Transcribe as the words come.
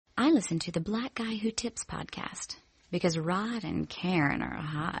I listen to the Black Guy Who Tips podcast because Rod and Karen are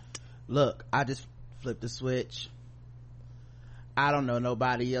hot. Look, I just flipped the switch. I don't know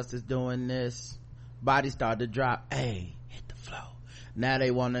nobody else is doing this. Body started to drop. Hey, hit the flow. Now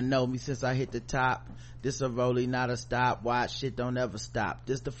they want to know me since I hit the top. This a rollie, not a stop. Watch, shit don't ever stop.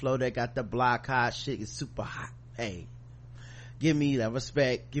 This the flow that got the block hot. Shit is super hot. Hey, give me that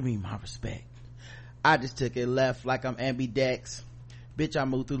respect. Give me my respect. I just took it left like I'm ambidex. Bitch, I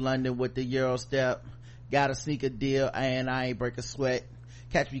moved through London with the Euro step. Got a sneaker deal and I ain't break a sweat.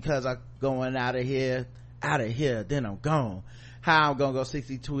 Catch me cause I'm going out of here, then I'm gone. How I'm gonna go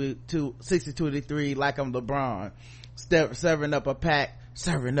 60-23 like I'm LeBron. Serving up a pack.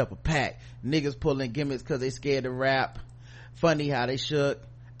 Niggas pulling gimmicks cause they scared to rap. Funny how they shook.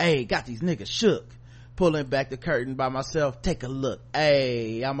 Ayy, got these niggas shook. Pulling back the curtain by myself, take a look.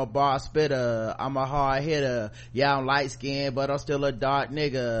 Ayy, I'm a bar spitter, I'm a hard hitter. Yeah, I'm light skinned, but I'm still a dark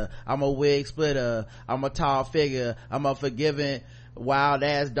nigga. I'm a wig splitter, I'm a tall figure. I'm a forgiving, wild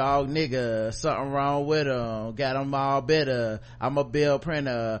ass dog nigga. Something wrong with him, got them all bitter. I'm a bill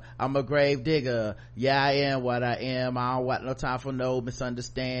printer, I'm a grave digger. Yeah, I am what I am. I don't want no time for no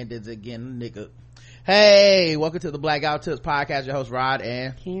misunderstandings again, nigga. Hey, welcome to the Black Guy Who Tips podcast. Your host Rod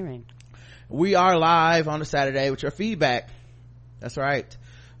and Karen. We are live on a Saturday with your feedback. That's right.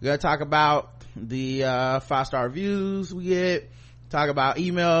 We're gonna talk about the 5-star reviews we get, talk about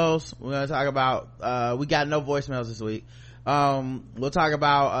emails. We're gonna talk about we got no voicemails this week. We'll talk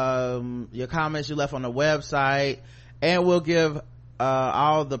about your comments you left on the website, and we'll give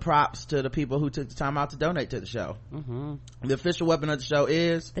all the props to the people who took the time out to donate to the show. The official weapon of the show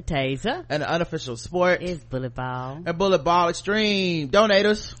is the taser, and the unofficial sport is bullet ball. And bullet ball extreme.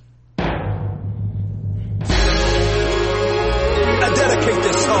 Donators, I dedicate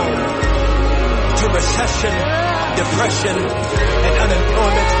this song to recession, depression, and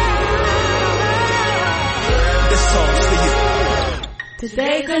unemployment. This song's for you.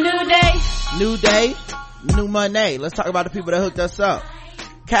 Today's a new day. New day, new money. Let's talk about the people that hooked us up.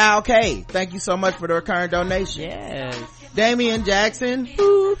 Kyle K, thank you so much for the recurring donation. Yes. Damian Jackson,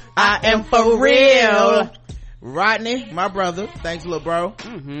 I am for real. Rodney, my brother, thanks little bro.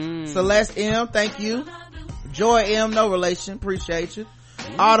 Celeste M, thank you. Joy M, no relation, appreciate you.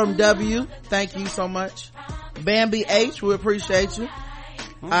 Autumn W, thank you so much. Bambi H, we appreciate you.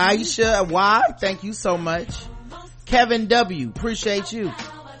 Aisha Y, thank you so much. Kevin W, appreciate you.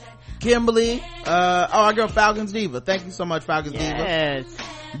 Kimberly, our girl Falcons Diva, thank you so much Falcons Diva.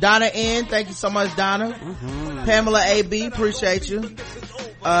 Donna N, thank you so much Donna. Pamela AB, appreciate you.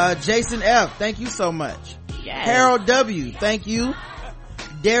 Jason F, thank you so much. Harold W, thank you.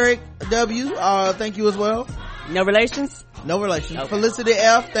 Derek W, thank you as well. No relations. Okay. Felicity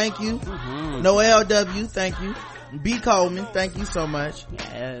F, thank you. Noel W, thank you. B Coleman, thank you so much.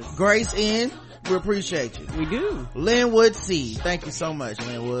 Grace N, we appreciate you. We do. Linwood C, thank you so much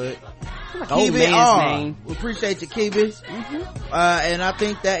Linwood. Old man's name. We appreciate you Kibi. And I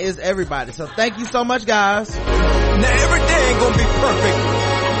think that is everybody, so thank you so much guys. Now every day ain't gonna be perfect,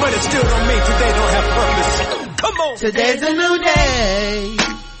 but it still don't mean today don't have purpose. Come on. Today's a new day,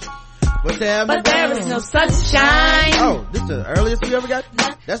 but there is no sunshine. Oh, this is the earliest we ever got.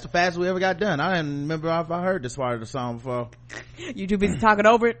 That's the fastest we ever got done. I didn't remember if I heard this part of the song before. You too busy talking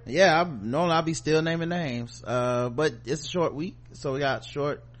over it? Yeah, normally I'll be still naming names. But it's a short week, so we got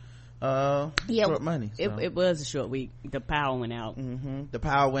short money. So. It was a short week. The power went out. The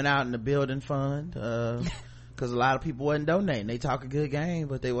power went out in the building fund, cause a lot of people wasn't donating. They talk a good game,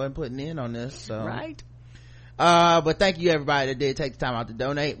 but they wasn't putting in on this, so. Right. But thank you everybody that did take the time out to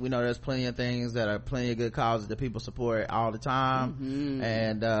donate. We know there's plenty of things that are plenty of good causes that people support all the time.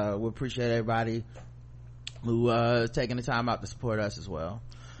 And we appreciate everybody who is taking the time out to support us as well.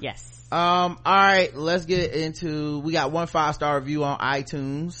 Yes. All right, let's get into, we got 1 5-star review on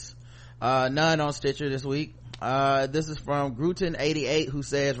iTunes, none on Stitcher this week. This is from Gruton88, who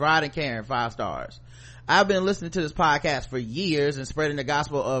says, Rod and Karen, 5 stars. I've been listening to this podcast for years and spreading the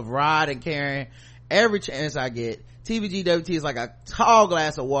gospel of Rod and Karen every chance I get. TVGWT is like a tall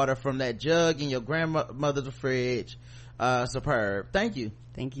glass of water from that jug in your grandmother's fridge. Superb. Thank you.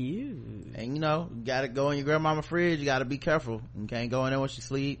 And you know, you gotta go in your grandmama's fridge. You gotta be careful. You can't go in there when she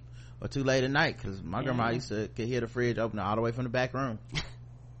sleep or too late at night, because my grandma used to could hear the fridge open all the way from the back room.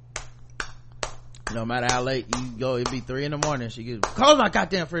 No matter how late you go, it'd be 3 a.m. She could close my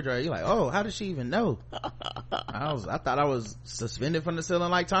goddamn refrigerator. You're like, oh, how did she even know? I thought I was suspended from the ceiling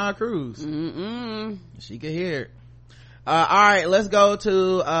like Tom Cruise. She could hear it. All right, let's go to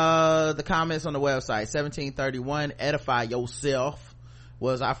the comments on the website. 1731 Edify Yourself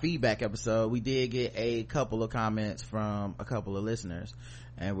was our feedback episode. We did get a couple of comments from a couple of listeners.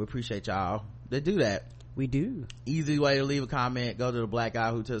 and we appreciate y'all that do that. We do. Easy way to leave a comment, go to the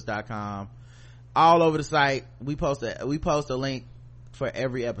blackguywhotips.com. All over the site we post a link for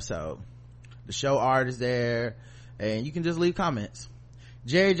every episode. The show art is there, and you can just leave comments.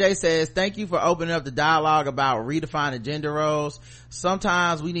 Jerry J says, thank you for opening up the dialogue about redefining gender roles.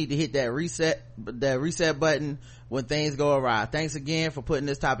 Sometimes we need to hit that reset button when things go awry. Thanks again for putting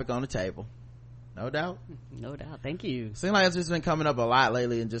this topic on the table. No doubt. Thank you. Seems like it's just been coming up a lot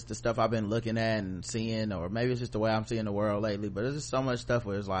lately, and just the stuff I've been looking at and seeing, or maybe it's just the way I'm seeing the world lately, but there's just so much stuff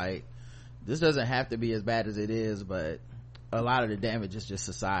where it's like, this doesn't have to be as bad as it is, but a lot of the damage is just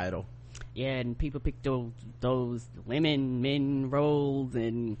societal. Yeah, and people pick those women men roles,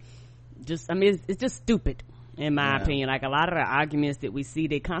 and just, I mean, it's just stupid in my opinion. Like, a lot of the arguments that we see,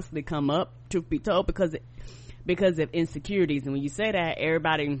 they constantly come up, truth be told, because of insecurities. And when you say that,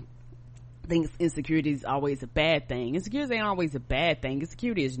 everybody thinks insecurity is always a bad thing. Insecurity ain't always a bad thing.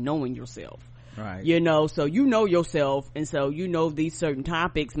 Insecurity is knowing yourself, right? You know, so you know yourself, and so you know these certain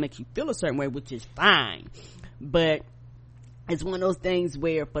topics make you feel a certain way, which is fine. But it's one of those things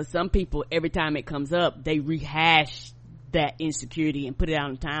where for some people, every time it comes up, they rehash that insecurity and put it out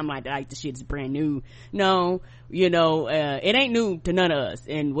on the timeline like the shit is brand new. No, you know, it ain't new to none of us,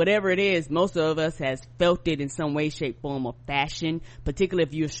 and whatever it is, most of us has felt it in some way, shape, form, or fashion, particularly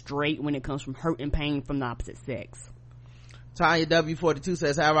if you're straight, when it comes from hurt and pain from the opposite sex. Tanya W42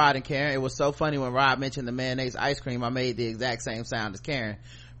 says, hi Rod and Karen, it was so funny when Rod mentioned the mayonnaise ice cream. I made the exact same sound as Karen.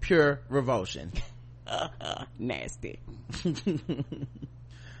 Pure revulsion. Nasty.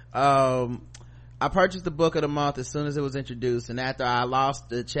 I purchased the book of the month as soon as it was introduced, and after I lost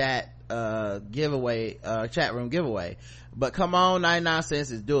the chat room giveaway. But come on, 99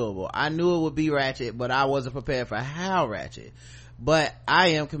 cents is doable. I knew it would be ratchet, but I wasn't prepared for how ratchet. But I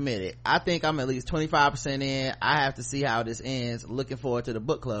am committed. I think I'm at least 25% in. I have to see how this ends. Looking forward to the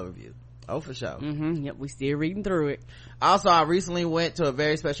book club review. Oh, for sure. Yep, we still reading through it. Also, I recently went to a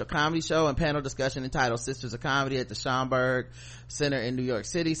very special comedy show and panel discussion entitled Sisters of Comedy at the Schomburg Center in New York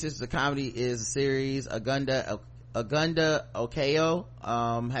City. Sisters of Comedy is a series Agunda Okayo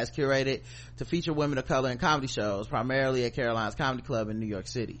has curated to feature women of color in comedy shows, primarily at Caroline's Comedy Club in New York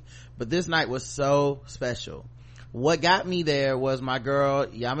City. But this night was so special. What got me there was my girl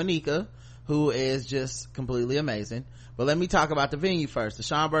Yamanika, who is just completely amazing. But let me talk about the venue first. The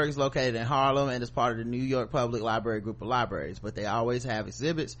Schomburg is located in Harlem and is part of the New York Public Library group of libraries, but they always have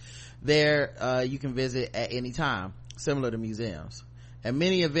exhibits there you can visit at any time, similar to museums, and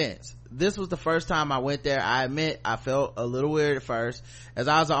many events. This was the first time I went there. I admit I felt a little weird at first, as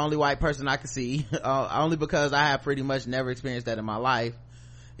I was the only white person I could see, only because I have pretty much never experienced that in my life.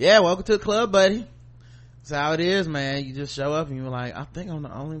 Yeah, welcome to the club, buddy. That's how it is, man. You just show up and you're like, I think I'm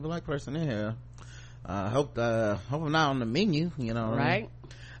the only black person in here. Hope I'm not on the menu, you know. Right.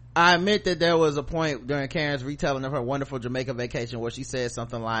 I admit that there was a point during Karen's retelling of her wonderful Jamaica vacation where she said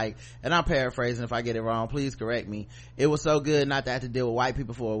something like, and I'm paraphrasing if I get it wrong, please correct me, it was so good not to have to deal with white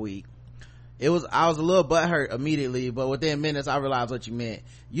people for a week. I was a little butthurt immediately, but within minutes I realized what you meant.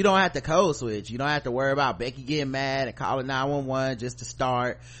 You don't have to code switch. You don't have to worry about Becky getting mad and calling 911 just to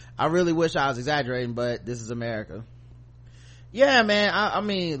start. I really wish I was exaggerating, but this is America. Yeah, man. I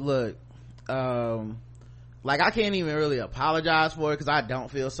mean, look, like, I can't even really apologize for it because I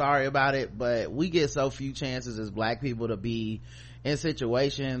don't feel sorry about it, but we get so few chances as black people to be in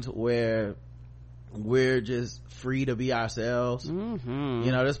situations where we're just free to be ourselves. You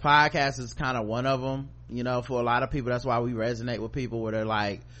know, this podcast is kind of one of them. You know, for a lot of people, that's why we resonate with people where they're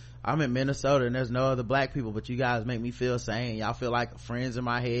like, I'm in Minnesota and there's no other black people, but you guys make me feel sane. Y'all feel like friends in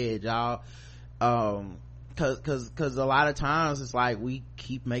my head. Y'all, cause a lot of times it's like we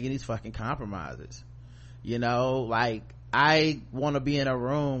keep making these fucking compromises. You know, like, I want to be in a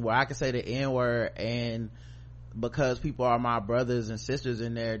room where I can say the N-word, and because people are my brothers and sisters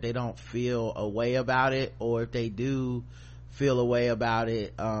in there, they don't feel a way about it, or if they do feel a way about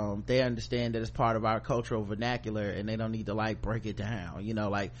it, they understand that it's part of our cultural vernacular and they don't need to like break it down. You know,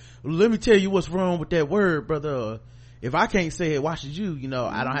 like, let me tell you what's wrong with that word, brother. If I can't say it, why should you? You know,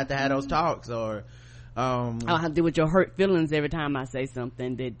 I don't have to have those talks. Or I don't have to deal with your hurt feelings every time I say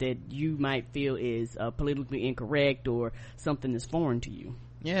something that you might feel is politically incorrect or something that's foreign to you.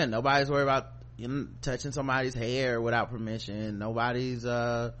 Yeah, nobody's worried about, you know, touching somebody's hair without permission. Nobody's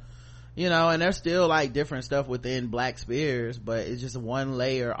you know, and there's still like different stuff within black spheres, but it's just one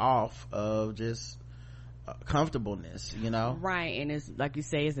layer off of just comfortableness, you know. Right. And it's like you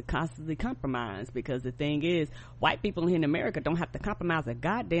say, it's a constantly compromise, because the thing is, white people here in America don't have to compromise a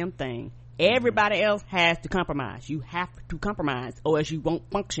goddamn thing. Everybody else has to compromise. You have to compromise, or else you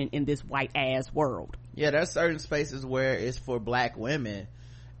won't function in this white ass world. Yeah, there's certain spaces where it's for black women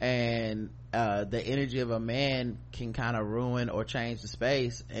and the energy of a man can kind of ruin or change the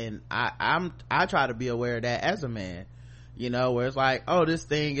space. And I try to be aware of that as a man, you know, where it's like, oh, this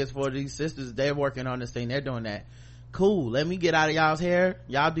thing is for these sisters, they're working on this thing, they're doing that, cool, let me get out of y'all's hair,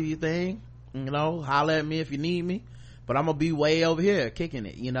 y'all do your thing, you know, holler at me if you need me, but I'm gonna be way over here kicking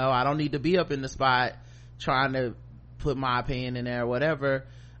it, you know. I don't need to be up in the spot trying to put my opinion in there or whatever.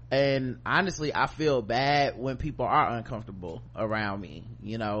 And honestly, I feel bad when people are uncomfortable around me,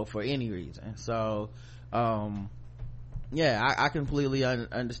 you know, for any reason. So yeah, I completely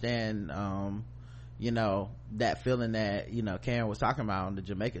understand you know, that feeling that, you know, Karen was talking about on the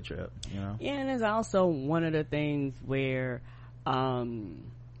Jamaica trip, you know. Yeah, and there's also one of the things where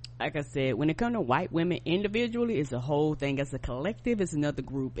like I said, when it comes to white women individually, it's a whole thing. As a collective, it's another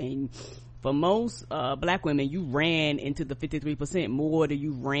group. And for most black women, you ran into the 53% more than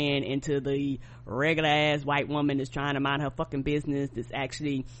you ran into the regular ass white woman that's trying to mind her fucking business, that's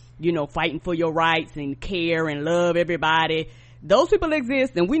actually, you know, fighting for your rights and care and love everybody. Those people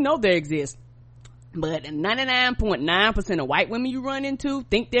exist, and we know they exist. But 99.9% of white women you run into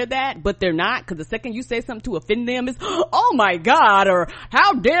think they're that, but they're not, because the second you say something to offend them is, oh my god, or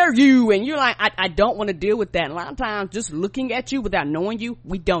how dare you, and you're like, I don't want to deal with that. And a lot of times, just looking at you without knowing you,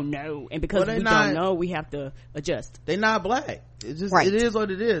 we don't know, and because we don't know, we have to adjust. They're not black. It's just, right. It is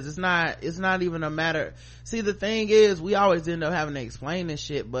what it is. It's not even a matter. See, the thing is, we always end up having to explain this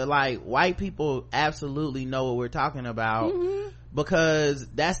shit, but like, white people absolutely know what we're talking about. Mm-hmm. Because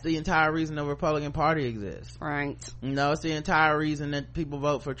that's the entire reason the Republican Party exists. Right. You know, it's the entire reason that people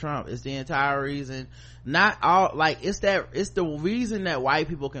vote for Trump. It's the entire reason, not all, like, it's the reason that white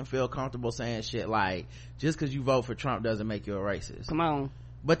people can feel comfortable saying shit like, just because you vote for Trump doesn't make you a racist. Come on.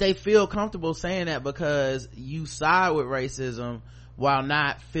 But they feel comfortable saying that because you side with racism while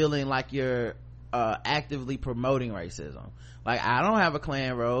not feeling like you're actively promoting racism. Like, I don't have a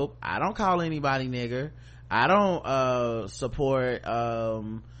Klan robe. I don't call anybody nigger. I don't support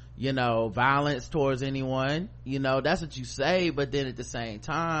you know, violence towards anyone. You know, that's what you say, but then at the same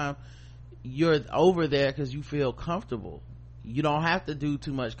time, you're over there because you feel comfortable. You don't have to do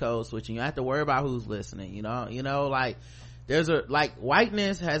too much code switching. You don't have to worry about who's listening, you know, like, there's like,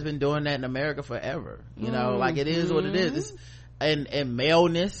 whiteness has been doing that in America forever, you know. Like, it is what it is. It's, and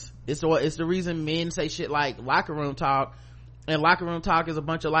maleness, it's the reason men say shit like locker room talk, and locker room talk is a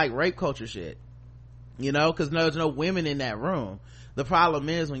bunch of like rape culture shit, you know, because there's no women in that room. The problem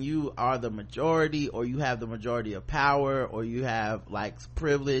is when you are the majority, or you have the majority of power, or you have like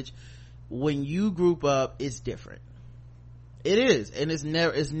privilege, when you group up, it's different. It is, and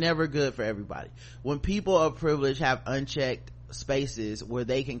it's never good for everybody. When people of privilege have unchecked spaces where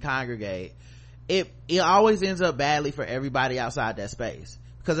they can congregate, it always ends up badly for everybody outside that space,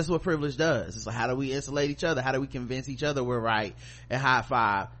 because that's what privilege does. It's like, how do we insulate each other? How do we convince each other we're right, and high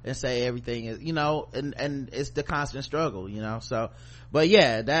five and say everything is, you know, and it's the constant struggle, you know. So, but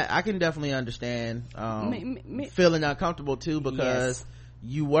yeah, that I can definitely understand feeling uncomfortable too, because yes,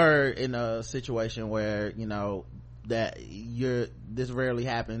 you were in a situation where, you know, that this rarely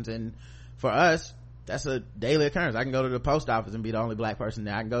happens, and for us that's a daily occurrence. I can go to the post office and be the only black person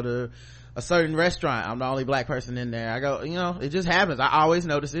there. I can go to a certain restaurant, I'm the only black person in there. I go, you know, it just happens. I always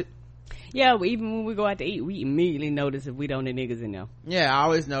notice it. Yeah, even when we go out to eat, we immediately notice if we don't have niggas in there. Yeah, I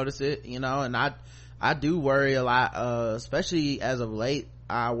always notice it, you know. And I do worry a lot, especially as of late.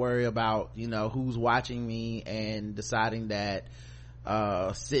 I worry about, you know, who's watching me, and deciding that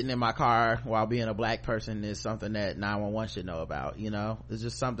sitting in my car while being a black person is something that 911 should know about, you know. It's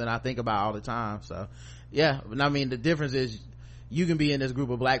just something I think about all the time. So yeah, I mean, the difference is you can be in this group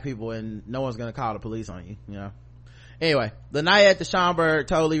of black people and no one's gonna call the police on you, you know. Anyway, the night at the Schomburg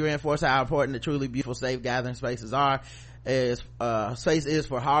totally reinforced how important the truly beautiful, safe gathering spaces are. Space is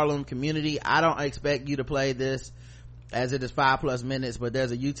for Harlem community. I don't expect you to play this, as it is 5+ minutes, but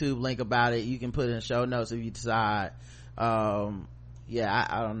there's a YouTube link about it. You can put in the show notes if you decide. Yeah,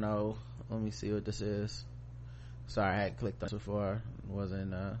 I don't know. Let me see what this is. Sorry, I had clicked on it before. It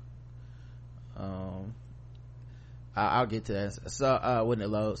wasn't I'll get to that. So when it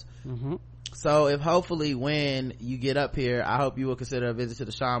loads. Mm-hmm. So if hopefully when you get up here, I hope you will consider a visit to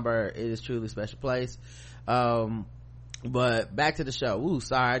the Schomburg. It is truly a special place. But back to the show. Ooh,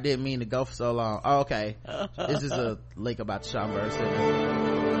 sorry, I didn't mean to go for so long. Oh, okay. This is a link about the Schomburg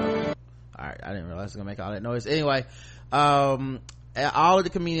Center. Alright, I didn't realize it was gonna make all that noise. Anyway, all of the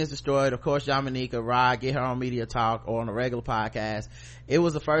comedians destroyed. Of course, Yamanika, Rod, get her on Media Talk or on a regular podcast. It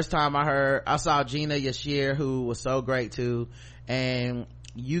was the first time I saw Gina Yashir, who was so great too, and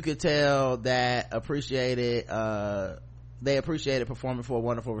you could tell that appreciated they appreciated performing for a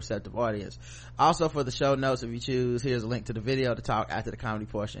wonderful receptive audience. Also, for the show notes, if you choose, here's a link to the video to talk after the comedy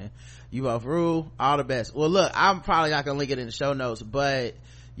portion. You both rule. All the best. Well, look, I'm probably not gonna link it in the show notes, but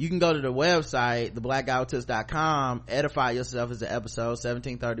you can go to the website, theblackguywithtips.com, edify yourself as the episode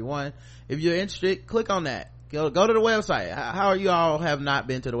 1731. If you're interested, click on that. Go to the website. How are you all have not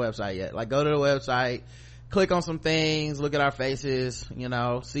been to the website yet? Like, go to the website, click on some things, look at our faces,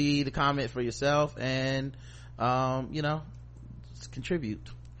 see the comment for yourself, and contribute.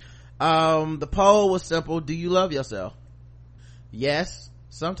 The poll was simple. Do you love yourself? Yes,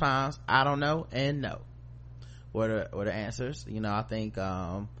 sometimes, I don't know, and no were the answers. I think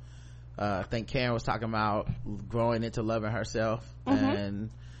Karen was talking about growing into loving herself and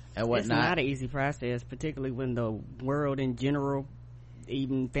whatnot. It's not an easy process, particularly when the world in general,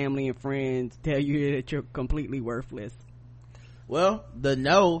 even family and friends, tell you that you're completely worthless. Well, the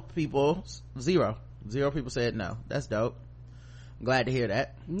no people, zero people said no. That's dope. I'm glad to hear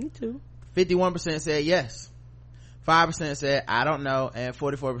that. Me too. 51% said yes, 5% said I don't know, and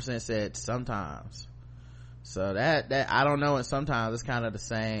 44% said sometimes. So that I don't know, and sometimes it's kind of the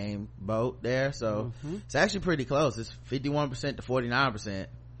same boat there. So it's actually pretty close. It's 51% to 49%.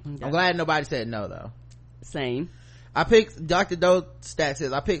 I'm glad nobody said no though. Same. I picked, Dr. Doe stat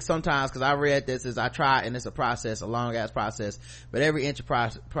says, I picked sometimes because I read this as I try, and it's a process, a long ass process, but every inch of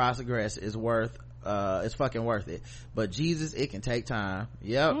progress is it's fucking worth it. But Jesus, it can take time.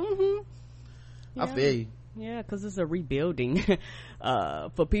 Yep. I feel you. Yeah, because it's a rebuilding.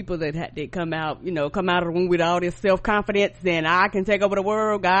 For people that come out of the womb with all this self-confidence, then I can take over the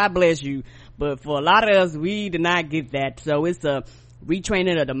world, God bless you. But for a lot of us, we did not get that. So it's a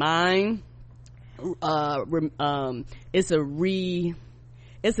retraining of the mind. It's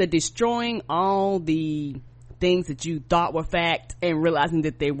a destroying all the things that you thought were fact and realizing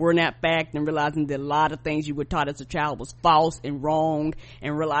that they were not fact, and realizing that a lot of things you were taught as a child was false and wrong,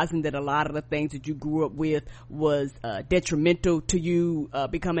 and realizing that a lot of the things that you grew up with was detrimental to you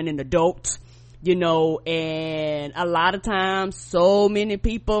becoming an adult, and a lot of times so many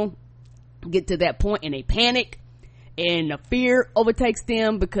people get to that point and they panic and the fear overtakes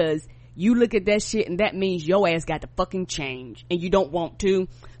them because you look at that shit and that means your ass got to fucking change and you don't want to.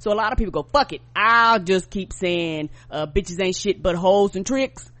 So a lot of people go, fuck it, I'll just keep saying bitches ain't shit but hoes and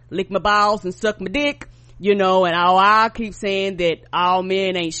tricks, lick my balls and suck my dick, and I'll keep saying that all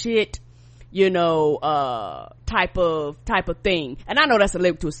men ain't shit, type of thing. And I know that's a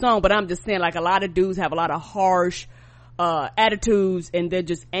lyric to a song, but I'm just saying, like, a lot of dudes have a lot of harsh attitudes and they're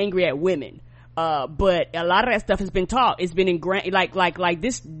just angry at women. But a lot of that stuff has been taught. It's been ingrained, like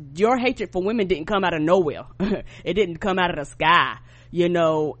this, your hatred for women didn't come out of nowhere. It didn't come out of the sky,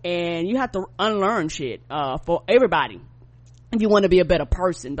 and you have to unlearn shit, for everybody if you want to be a better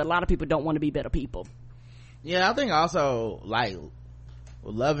person. But a lot of people don't want to be better people. Yeah, I think also, like,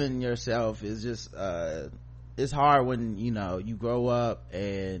 loving yourself is just, it's hard when, you grow up,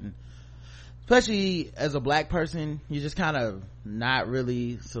 and especially as a black person, you're just kind of not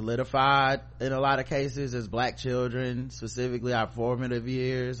really solidified in a lot of cases as black children, specifically our formative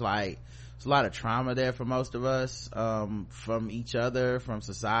years. Like, there's a lot of trauma there for most of us, from each other, from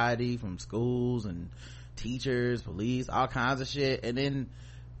society, from schools and teachers, police, all kinds of shit. And then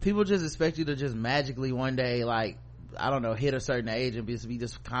people just expect you to just magically one day, like, I don't know, hit a certain age and be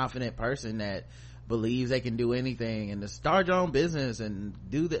this confident person that believes they can do anything and to start your own business and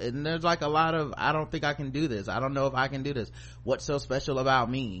do that. And there's like a lot of, I don't think I can do this, I don't know if I can do this, what's so special about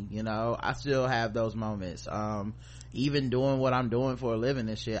me? I still have those moments. Even doing what I'm doing for a living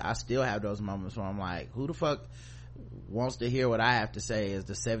and shit, I still have those moments where I'm like, who the fuck wants to hear what I have to say as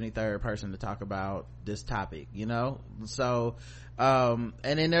the 73rd person to talk about this topic, so and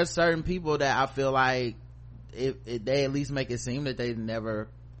then there's certain people that I feel like if they at least make it seem that they never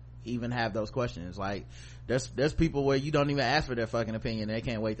even have those questions. Like, there's people where you don't even ask for their fucking opinion, they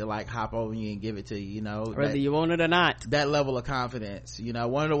can't wait to like hop over you and give it to you, whether you want it or not. That level of confidence,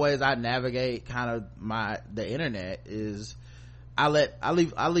 one of the ways I navigate kind of the internet is I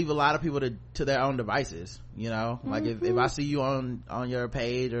leave a lot of people to their own devices, like if I see you on your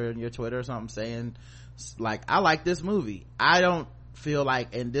page or your Twitter or something saying like, I like this movie, I don't feel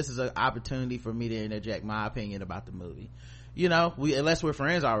like, and this is an opportunity for me to interject my opinion about the movie, unless we're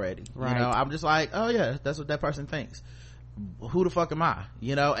friends already, right. I'm just like, oh yeah, that's what that person thinks. Who the fuck am I?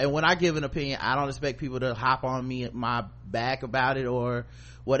 And when I give an opinion, I don't expect people to hop on me at my back about it or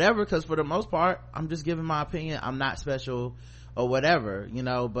whatever, because for the most part, I'm just giving my opinion. I'm not special or whatever,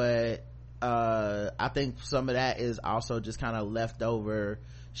 but I think some of that is also just kind of leftover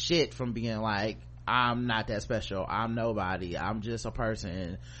shit from being like, I'm not that special, I'm nobody, I'm just a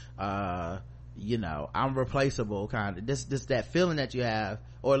person, you know, I'm replaceable, kind of this that feeling that you have,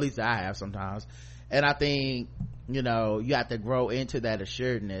 or at least I have sometimes. And I think, you know, you have to grow into that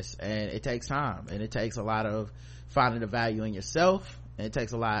assuredness, and it takes time, and it takes a lot of finding the value in yourself, and it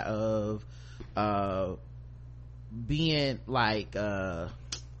takes a lot of being like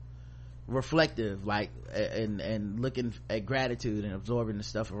reflective, like, and looking at gratitude and absorbing the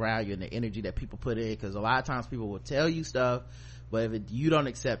stuff around you and the energy that people put in, because a lot of times people will tell you stuff, but if you don't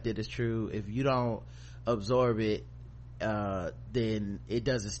accept it as true, if you don't absorb it, then it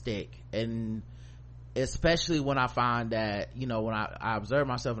doesn't stick. And especially when I find that, you know, when I observe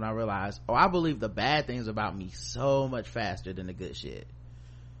myself and I realize, I believe the bad things about me so much faster than the good shit,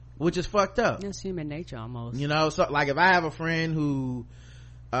 which is fucked up. That's human nature almost, you know. So like if I have a friend who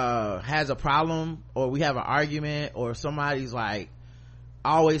has a problem, or we have an argument, or somebody's like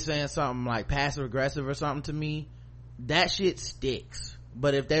always saying something like passive aggressive or something to me, that shit sticks.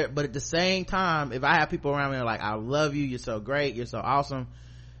 But at the same time, if I have people around me that are like, I love you, you're so great, you're so awesome,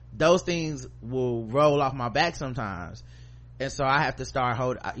 those things will roll off my back sometimes. And so I have to start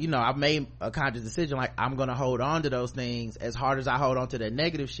I've made a conscious decision, like, I'm gonna hold on to those things as hard as I hold on to that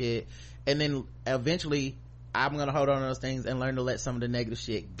negative shit, and then eventually I'm gonna hold on to those things and learn to let some of the negative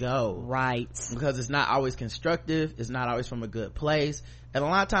shit go, right? Because it's not always constructive, it's not always from a good place, and a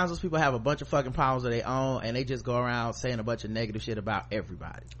lot of times those people have a bunch of fucking problems of their own, and they just go around saying a bunch of negative shit about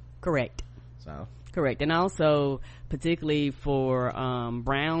everybody. Correct. Correct. And also particularly for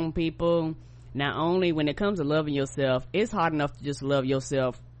brown people, not only when it comes to loving yourself, it's hard enough to just love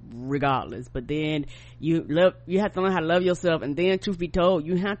yourself regardless, but then you have to learn how to love yourself, and then truth be told,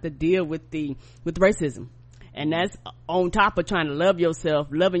 you have to deal with racism. And that's on top of trying to love yourself,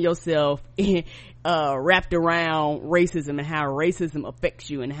 loving yourself wrapped around racism, and how racism affects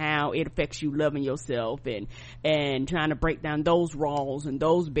you, and how it affects you loving yourself, and trying to break down those walls and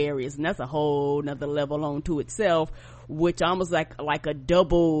those barriers. And that's a whole nother level on to itself, which almost like a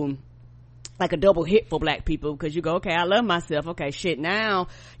double hit for black people, because you go, okay, I love myself, okay, shit, now,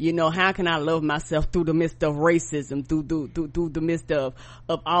 you know, how can I love myself through the midst of racism, through the midst of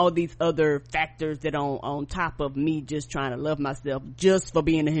all these other factors that on top of me just trying to love myself just for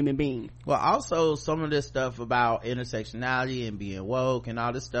being a human being. Well, also some of this stuff about intersectionality and being woke and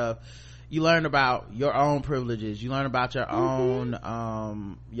all this stuff, you learn about your own privileges, you learn about your own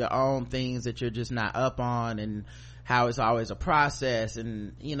things that you're just not up on, and how it's always a process,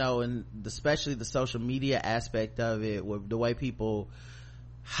 and you know, and especially the social media aspect of it, with the way people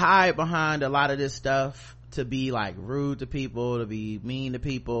hide behind a lot of this stuff to be like rude to people, to be mean to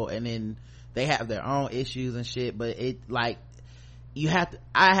people, and then they have their own issues and shit. But it, like,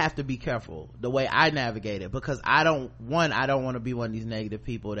 I have to be careful the way I navigate it, because I don't want to be one of these negative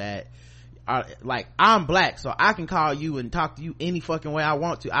people that are like, I'm black, so I can call you and talk to you any fucking way I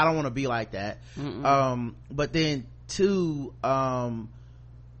want to. I don't want to be like that. But then two,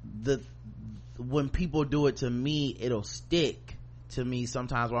 when people do it to me, it'll stick to me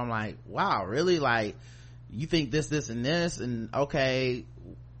sometimes, where I'm like, wow, really? Like, you think this and this, and okay,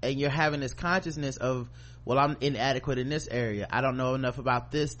 and you're having this consciousness of, well, I'm inadequate in this area, I don't know enough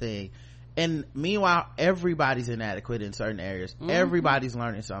about this thing. And meanwhile, everybody's inadequate in certain areas. Everybody's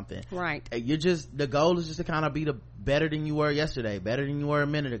learning something, right? The goal is just to kind of be better than you were yesterday, better than you were a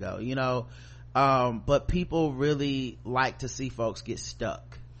minute ago, you know. But people really like to see folks get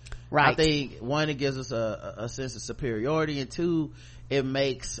stuck, right? I think, one, it gives us a sense of superiority, and two, it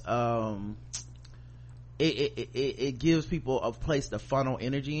makes it gives people a place to funnel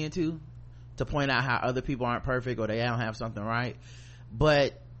energy into, to point out how other people aren't perfect, or they don't have something right.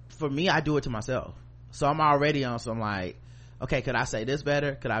 But for me, I do it to myself, so I'm already on some like, okay, could I say this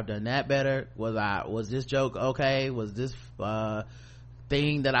better, could I have done that better, was this joke okay, was this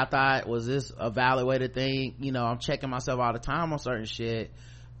thing that I thought, was this a valid way to think, you know. I'm checking myself all the time on certain shit,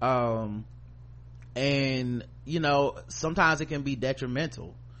 and you know, sometimes it can be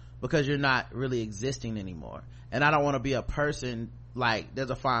detrimental because you're not really existing anymore. And I don't want to be a person, like, there's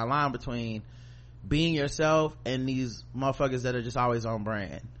a fine line between being yourself and these motherfuckers that are just always on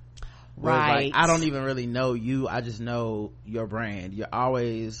brand, right? Like, I don't even really know you, I just know your brand, you're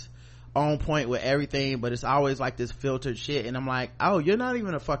always on point with everything, but it's always like this filtered shit, and I'm like, oh, you're not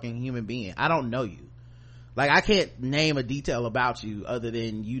even a fucking human being, I don't know you. Like, I can't name a detail about you other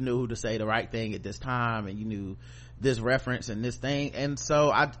than you knew who to say the right thing at this time, and you knew this reference and this thing. And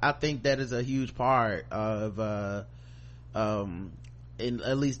so I think that is a huge part of in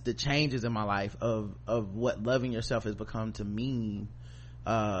at least the changes in my life of what loving yourself has become to mean,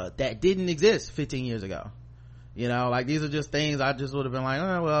 that didn't exist 15 years ago. You know, like these are just things I just would have been like,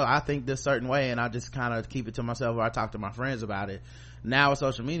 oh well, I think this certain way, and I just kind of keep it to myself, or I talk to my friends about it. Now with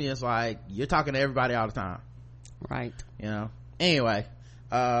social media, it's like you're talking to everybody all the time, right? You know. Anyway,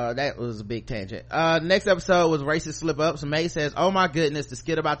 that was a big tangent. Next episode was racist slip ups. May says, oh my goodness, the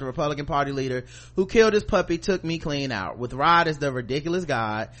skit about the Republican Party leader who killed his puppy took me clean out, with Rod as the ridiculous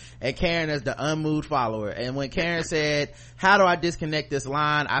god and Karen as the unmoved follower. And when Karen said, how do I disconnect this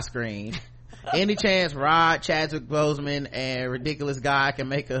line, I screamed. Any chance Rod, Chadwick Boseman, and ridiculous guy can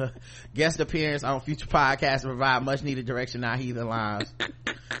make a guest appearance on future podcasts and provide much needed direction on heathen lines?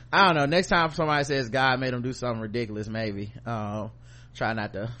 I don't know, next time somebody says God made them do something ridiculous, maybe try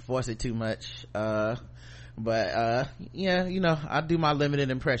not to force it too much, but yeah, you know, I do my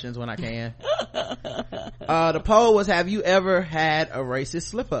limited impressions when I can. The poll was, have you ever had a racist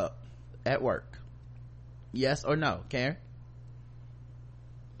slip up at work? Yes or no, Karen?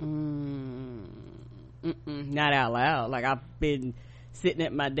 Not out loud. Like, I've been sitting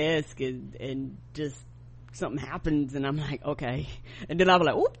at my desk and just something happens and I'm like, okay, and then I'm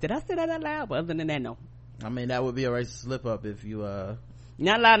like, oop, did I say that out loud? But other than that, no. I mean, that would be a racist slip up if you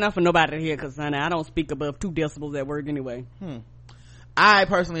not loud enough for nobody to hear, because I don't speak above 2 decibels at work anyway. I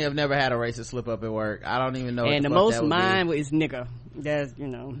personally have never had a racist slip up at work. I don't even know. And the most mine is nigga. That's, you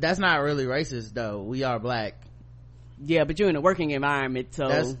know, that's not really racist though. We are black. Yeah, but you're in a working environment, so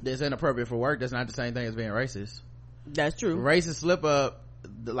that's inappropriate for work. That's not the same thing as being racist. That's true. Racist slip up,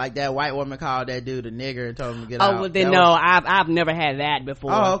 like that white woman called that dude a nigger and told him to get out. Oh, well then no, I've never had that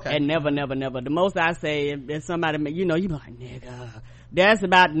before. Oh, okay. And never. The most I say is somebody, you know, you be like, nigga. That's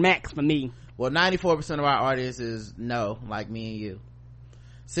about max for me. Well, 94% of our audience is no, like me and you.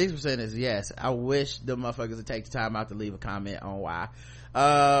 6% is yes. I wish the motherfuckers would take the time out to leave a comment on why.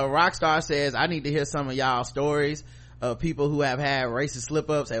 Rockstar says, I need to hear some of y'all stories of people who have had racist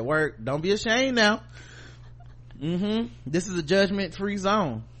slip-ups at work. Don't be ashamed now. This is a judgment-free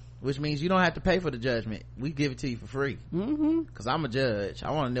zone, which means you don't have to pay for the judgment. We give it to you for free. Because I'm a judge. I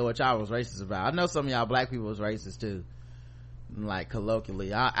want to know what y'all was racist about. I know some of y'all black people was racist too, like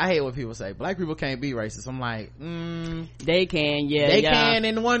colloquially. I hate when people say black people can't be racist. I'm like, they can. Yeah, they can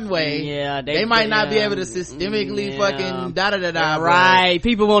in one way. Yeah, they might not be able to systemically fucking da-da-da-da. Right,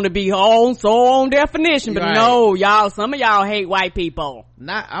 people want to be on definition, but right. No, y'all, some of y'all hate white people.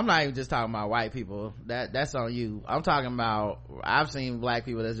 I'm not even just talking about white people. That's on you. I'm talking about, I've seen black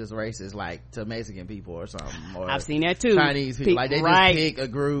people that's just racist, like to Mexican people or something, or I've seen that too. Chinese people, like they just pick a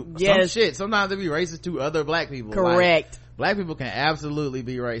group. Yes. Some shit. Sometimes they be racist to other black people. Correct. Like, black people can absolutely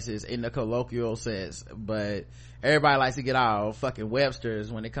be racist in the colloquial sense, but everybody likes to get all fucking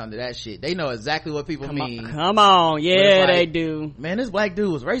Websters when it comes to that shit. They know exactly what people mean. Come on. Yeah, like, they do. Man, this black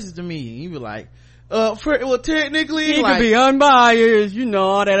dude was racist to me. And you be like, well, technically he like, could be unbiased, you know,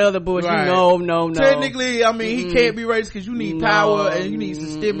 all that other bullshit. Right. No. Technically, I mean, he can't be racist because you need power and you need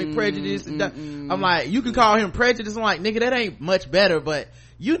systemic prejudice. I'm like, you can call him prejudice. I'm like, nigga, that ain't much better, but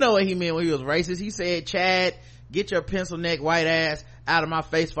you know what he meant when he was racist. He said, Chad, get your pencil neck white ass out of my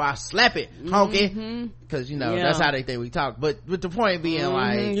face before I slap it, honky. Because, you know, that's how they think we talk. But with the point being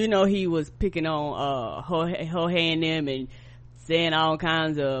like, you know, he was picking on her and them and saying all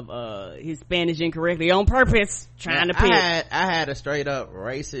kinds of his Spanish incorrectly on purpose, trying to pick. I had a straight up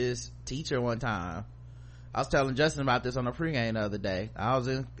racist teacher one time. I was telling Justin about this on the pregame the other day. I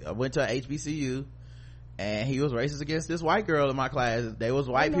went to a HBCU and he was racist against this white girl in my class. There was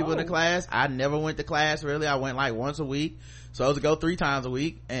white people in the class. I never went to class really. I went like once a week, so I was to go 3 times a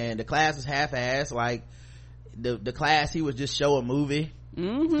week, and the class was half-assed. Like the class, he would just show a movie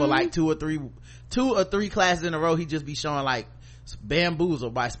for like 2 or 3 classes in a row. He'd just be showing like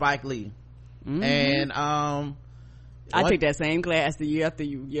Bamboozled by Spike Lee. And I took that same class the year after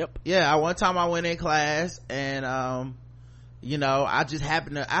you. Yep. Yeah, one time I went in class and you know,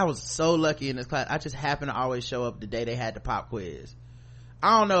 I was so lucky in this class. I just happened to always show up the day they had the pop quiz.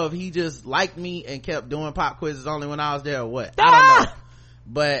 I don't know if he just liked me and kept doing pop quizzes only when I was there or what. I don't know.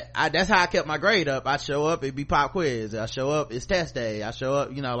 But that's how I kept my grade up. I show up, it'd be pop quiz. I show up, it's test day. I show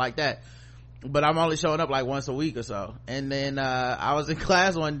up, you know, like that. But I'm only showing up like once a week or so. And then I was in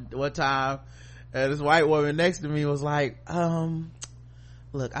class one time and this white woman next to me was like,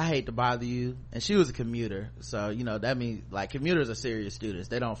 look, I hate to bother you. And she was a commuter, so you know that means like commuters are serious students.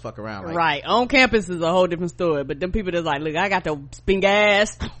 They don't fuck around. Like, right, on campus is a whole different story, but them people that's like, look, I got to spin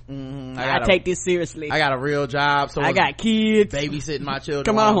gas. I take this seriously. I got a real job, so I got kids babysitting my children.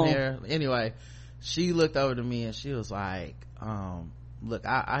 Come on here. Anyway, she looked over to me and she was like, look,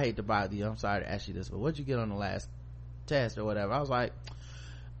 I hate to bother you, I'm sorry to ask you this, but what'd you get on the last test or whatever? I was like,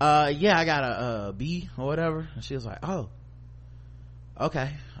 yeah, I got a B or whatever. And she was like, oh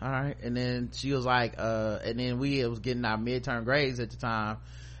okay, all right. And then she was like, and then we was getting our midterm grades at the time,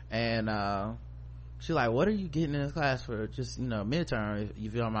 and she like, what are you getting in this class for? Just, you know, midterm,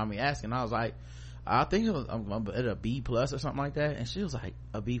 if you don't mind me asking. I was like, I think it was at a B plus or something like that. And she was like,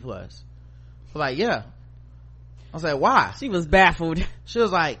 a B plus? I was like, yeah. I was like, why? She was baffled. She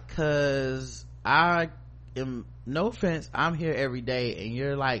was like, cause I am, no offense, I'm here every day and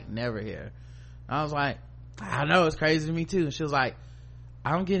you're like never here. I was like, I know, it's crazy to me too. And she was like,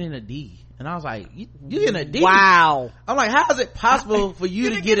 I'm getting a D. And I was like, you getting a D? Wow. I'm like, how is it possible for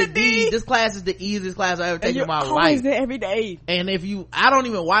you to get a D? This class is the easiest class I ever taken in my life. There every day. And if I don't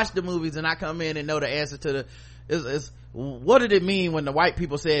even watch the movies and I come in and know the answer to it's what did it mean when the white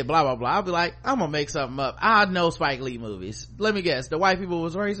people said blah blah blah? I'll be like, I'm gonna make something up. I know Spike Lee movies. Let me guess, the white people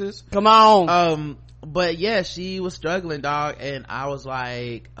was racist? Come on. But yeah, she was struggling, dog, and I was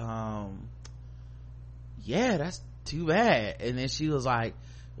like, yeah, that's too bad. And then she was like,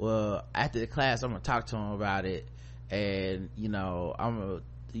 well, after the class I'm gonna talk to him about it, and you know,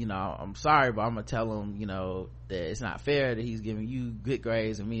 I'm sorry, but I'm gonna tell him, you know, that it's not fair that he's giving you good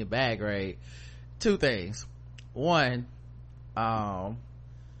grades and me a bad grade. Two things. One,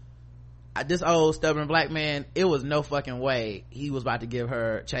 this old stubborn black man, it was no fucking way he was about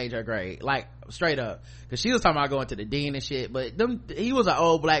to change her grade, like straight up, because she was talking about going to the dean and shit. But he was an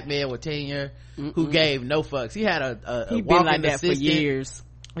old black man with tenure who gave no fucks. He had a been like that for years.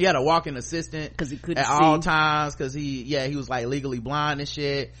 He had a walking assistant because he couldn't at see all times, because he was like legally blind and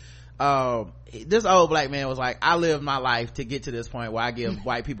shit. This old black man was like, I lived my life to get to this point where I give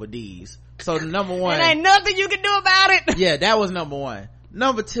white people D's. So number one, and ain't nothing you can do about it. Yeah, that was number one.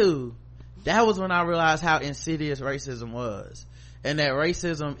 Number two, that was when I realized how insidious racism was, and that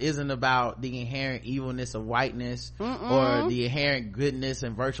racism isn't about the inherent evilness of whiteness or the inherent goodness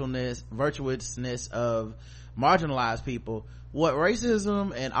and virtuousness of marginalized people. What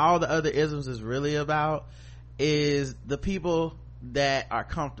racism and all the other isms is really about is the people that are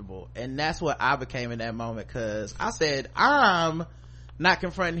comfortable. And that's what I became in that moment, because I said, I'm not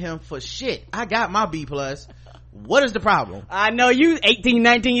confronting him for shit. I got my B plus. What is the problem? I know you 18,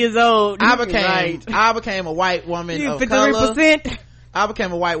 19 years old. I became a white woman of 53%. color. I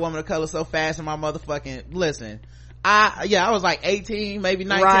became a white woman of color so fast in my motherfucking, listen, I was like 18, maybe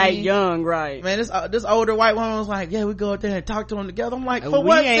 19. Right, young, right. Man, this older white woman was like, yeah, we go out there and talk to them together. I'm like,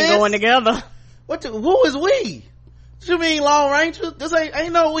 we ain't going together. Who is we? What you mean, Lone Ranger? This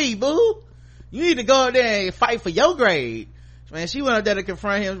ain't no we, boo. You need to go out there and fight for your grade. Man, she went up there to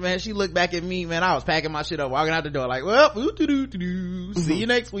confront him. Man, she looked back at me. Man, I was packing my shit up, walking out the door like, well, see you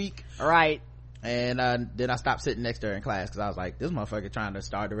next week. All right. And then I stopped sitting next to her in class, because I was like, this motherfucker trying to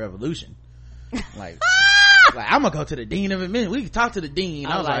start the revolution. Like I'm gonna go to the dean of admission. We can talk to the dean.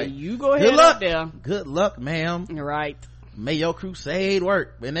 I was like, you go ahead up there. Good luck, ma'am. Right. May your crusade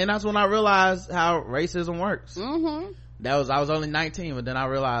work. And then that's when I realized how racism works. I was only 19, but then I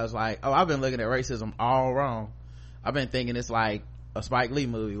realized, like, oh, I've been looking at racism all wrong. I've been thinking it's like a Spike Lee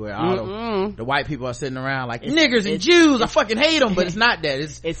movie where all the white people are sitting around like niggers and Jews. I fucking hate them, but it's not that.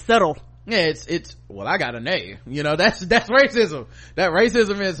 It's subtle. Yeah, it's well, I got an A. You know, that's racism. That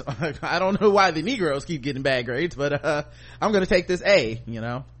racism is, I don't know why the Negroes keep getting bad grades, but I'm gonna take this A, you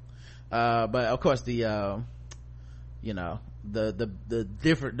know. But of course the you know,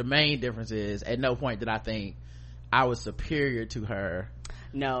 the main difference is, at no point did I think I was superior to her.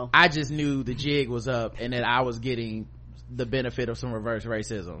 No, I just knew the jig was up and that I was getting the benefit of some reverse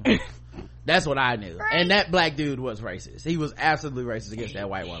racism. That's what I knew. Right. And that black dude was racist. He was absolutely racist against that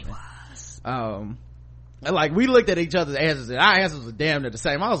white woman. Like, we looked at each other's answers and our answers were damn near the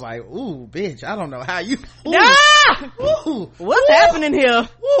same. I was like, ooh, bitch, I don't know how you, what's happening here?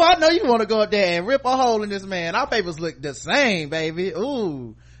 Ooh, I know you want to go up there and rip a hole in this man. Our papers look the same, baby.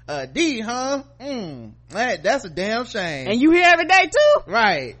 Ooh, D, huh? That's a damn shame. And you here every day too?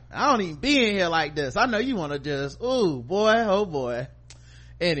 Right. I don't even be in here like this. I know you want to just, ooh, boy, oh boy.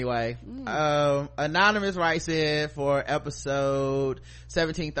 Anyway, Anonymous writes in for episode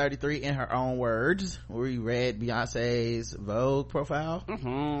 1733 in her own words, where we read Beyonce's Vogue profile.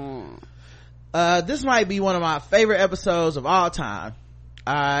 This might be one of my favorite episodes of all time.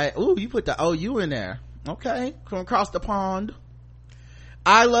 You put the OU in there. Okay. From across the pond.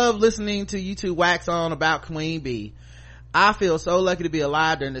 I love listening to you two wax on about Queen Bee. I feel so lucky to be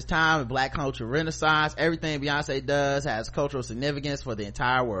alive during this time of black culture renaissance. Everything Beyonce does has cultural significance for the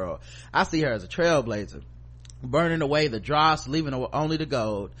entire world. I see her as a trailblazer. burning away the dross, leaving only the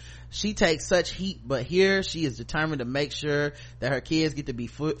gold. She takes such heat, but here she is determined to make sure that her kids get to be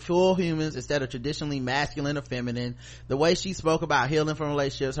full humans instead of traditionally masculine or feminine. The way she spoke about healing from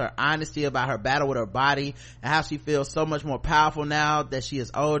relationships, her honesty about her battle with her body, and how she feels so much more powerful now that she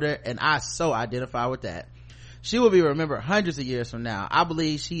is older, and I so identify with that. She will be remembered hundreds of years from now. I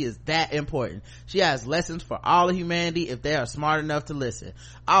believe she is that important. She has lessons for all of humanity if they are smart enough to listen.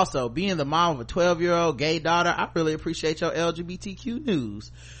 Also, being the mom of a 12-year-old gay daughter, I really appreciate your LGBTQ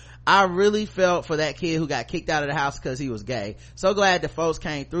news. I really felt for that kid who got kicked out of the house because he was gay. So glad that folks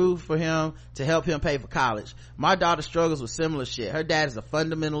came through for him to help him pay for college. My daughter struggles with similar shit. Her dad is a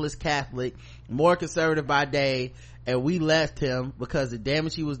fundamentalist Catholic, more conservative by day, and we left him because the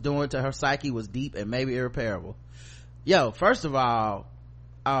damage he was doing to her psyche was deep and maybe irreparable. Yo, first of all,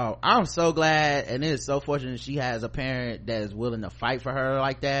 I'm so glad, and it is so fortunate she has a parent that is willing to fight for her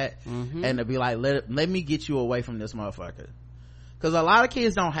like that, and to be like, let me get you away from this motherfucker. Because a lot of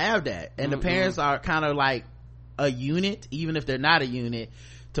kids don't have that, and the parents are kind of like a unit, even if they're not a unit,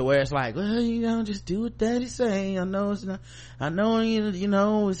 to where it's like, well, you know, just do what daddy's saying. I know it's not, I know, you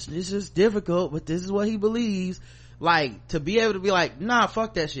know, it's just difficult, but this is what he believes. Like, to be able to be like, nah,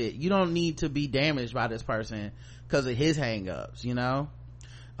 fuck that shit. You don't need to be damaged by this person because of his hang-ups, you know?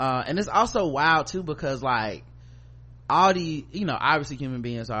 And it's also wild too, because like, all the, you know, obviously human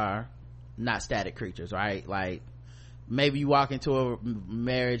beings are not static creatures, right? Like, maybe you walk into a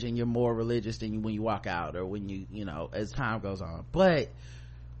marriage and you're more religious than when you walk out, or when you know, as time goes on. But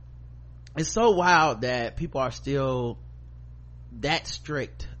it's so wild that people are still that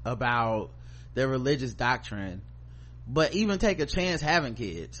strict about their religious doctrine, but even take a chance having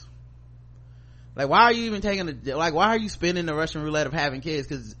kids. Like, why are you even why are you spinning the Russian roulette of having kids?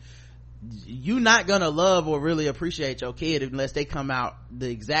 Because you're not gonna love or really appreciate your kid unless they come out the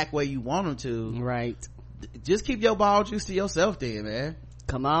exact way you want them to. Right. Just keep your ball juice to yourself then, man.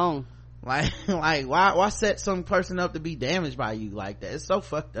 Come on. Like why set some person up to be damaged by you like that? It's so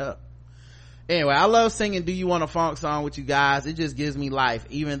fucked up. Anyway, I love singing Do You Want a Funk Song with you guys. It just gives me life,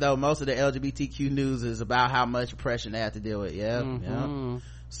 even though most of the LGBTQ news is about how much oppression they have to deal with. Yeah.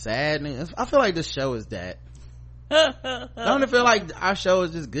 Sad. I feel like this show is that. Don't it feel like our show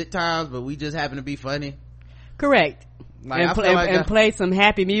is just good times, but we just happen to be funny? Correct. Like, and play some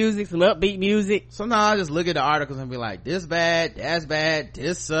happy music, some upbeat music. Sometimes I just look at the articles and be like, this bad, that's bad,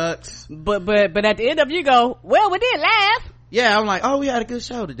 this sucks. But at the end of it, you go, well, we did laugh. Yeah, I'm like, oh, we had a good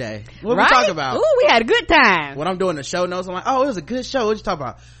show today. What right? we talking about? Ooh, we had a good time. When I'm doing the show notes, I'm like, oh, it was a good show. What you talking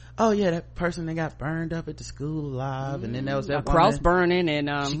about? Oh yeah, that person that got burned up at the school alive, and then there was that cross burning, and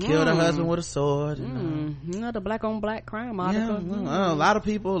she killed her husband with a sword. And, the black on black crime article. A lot of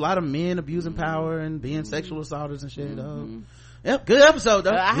people, a lot of men abusing power and being sexual assaulters and shit. Yep, good episode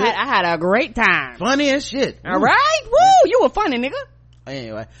though. I had a great time. Funny as shit. All right, woo, you were funny, nigga.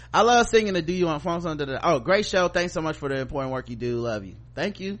 Anyway, I love singing the Do You Want Funk Song. Oh, great show. Thanks so much for the important work you do. Love you.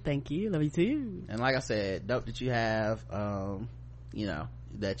 Thank you. Love you too. And like I said, dope that you have you know,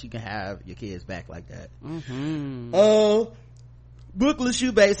 that you can have your kids back like that. Brooklyn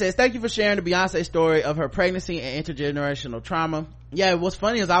Shoebase says, thank you for sharing the Beyonce story of her pregnancy and intergenerational trauma. Yeah, what's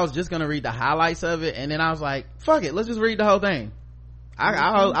funny is I was just gonna read the highlights of it, and then I was like, fuck it, let's just read the whole thing.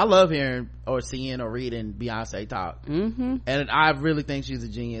 I love hearing or seeing or reading Beyonce talk. And I really think she's a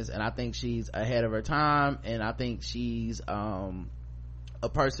genius, and I think she's ahead of her time, and I think she's a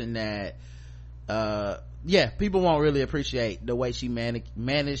person that people won't really appreciate the way she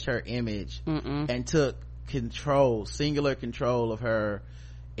managed her image and took singular control of her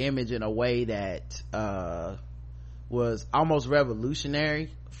image in a way that was almost revolutionary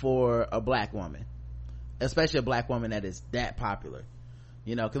for a black woman, especially a black woman that is that popular,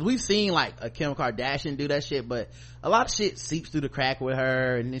 you know, because we've seen like a Kim Kardashian do that shit, but a lot of shit seeps through the crack with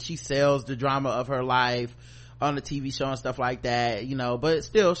her, and then she sells the drama of her life on the TV show and stuff like that, you know, but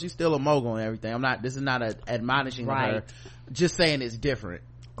still, she's still a mogul and everything. this is not admonishing her, just saying it's different.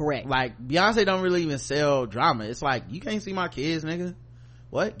 Correct. Like, Beyonce don't really even sell drama. It's like, you can't see my kids, nigga.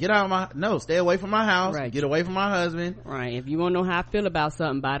 What? Get out of no, stay away from my house. Right. Get away from my husband. Right. If you want to know how I feel about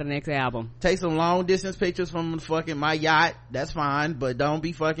something, buy the next album. Take some long distance pictures from fucking my yacht. That's fine, but don't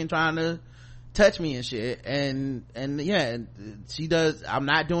be fucking trying to touch me and shit. And yeah, she does. I'm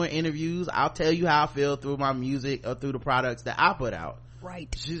not doing interviews. I'll tell you how I feel through my music or through the products that I put out.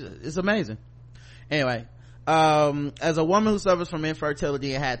 Right. It's amazing. Anyway, as a woman who suffers from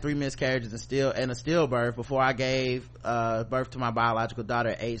infertility and had 3 miscarriages and a stillbirth before I gave birth to my biological daughter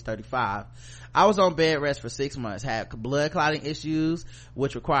at age 35, I was on bed rest for 6 months, had blood clotting issues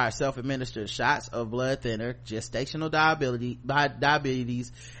which require self-administered shots of blood thinner, gestational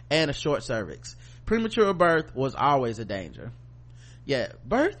diabetes, and a short cervix. premature birth was always a danger. Yeah,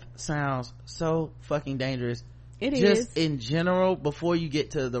 birth sounds so fucking dangerous. It just is. in general, before you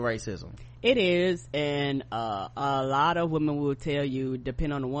get to the racism. It is, and a lot of women will tell you,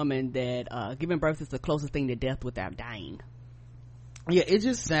 depending on the woman, that giving birth is the closest thing to death without dying. Yeah, it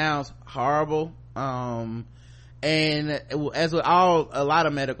just sounds horrible. And as with a lot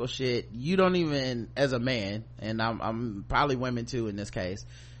of medical shit, you don't even, as a man, and I'm probably women too in this case,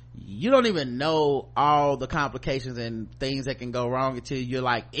 you don't even know all the complications and things that can go wrong until you're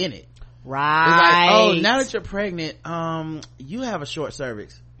like in it. Right. It's like, oh, now that you're pregnant, you have a short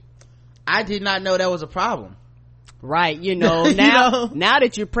cervix. I did not know that was a problem. Right, now now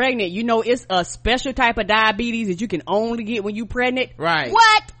that you're pregnant, it's a special type of diabetes that you can only get when you're pregnant. Right.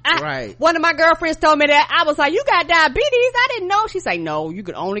 What? Right. One of my girlfriends told me that. I was like, you got diabetes? I didn't know. She's like, no, you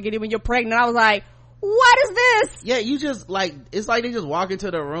can only get it when you're pregnant. I was like, what is this? Yeah, you just like, it's like they just walk into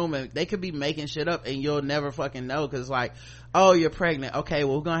the room and they could be making shit up and you'll never fucking know, because it's like, oh, you're pregnant. Okay,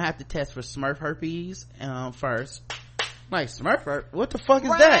 well, we're gonna have to test for Smurf herpes first. Like, Smurf herpes? What the fuck is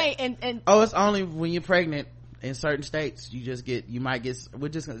that? And oh, it's only when you're pregnant in certain states. You might get, we're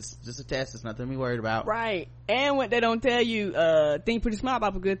just a test. It's nothing to be worried about. Right. And what they don't tell you, think pretty smart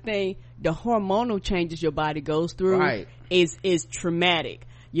about a good thing, the hormonal changes your body goes through, right, is traumatic.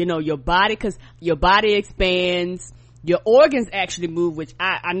 Your body, cause your body expands, your organs actually move, which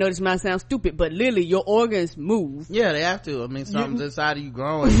I know this might sound stupid, but literally your organs move. Yeah, they have to. I mean, something's inside of you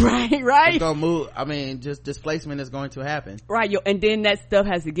growing. Right. It's gonna move. I mean, just displacement is going to happen. Right. And then that stuff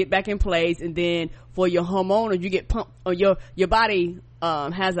has to get back in place, and then for your hormonal, you get pumped, or your body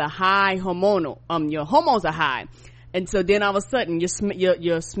has a high hormonal, your hormones are high. And so then all of a sudden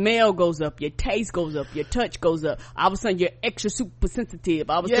your smell goes up, your taste goes up, your touch goes up. All of a sudden you're extra super sensitive.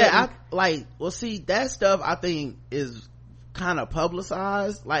 All of a sudden, see, that stuff I think is kind of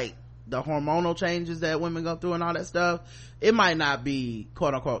publicized, like the hormonal changes that women go through and all that stuff. It might not be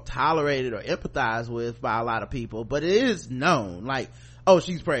quote unquote tolerated or empathized with by a lot of people, but it is known. Like, oh,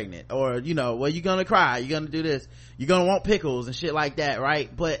 she's pregnant, or well, you're gonna cry, you're gonna do this, you're gonna want pickles and shit like that,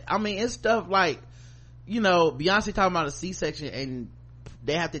 right? But I mean, it's stuff like, Beyonce talking about a C-section and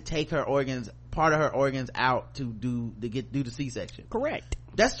they have to take part of her organs out to do the C-section. Correct.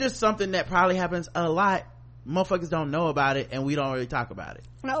 That's just something that probably happens a lot. Motherfuckers don't know about it and we don't really talk about it.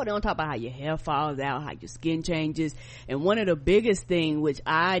 No, they don't talk about how your hair falls out, how your skin changes. And one of the biggest things, which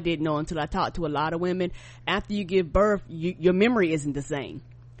I didn't know until I talked to a lot of women, after you give birth, your memory isn't the same.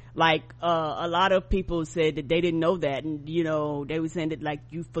 Like a lot of people said that they didn't know that, and they were saying that, like,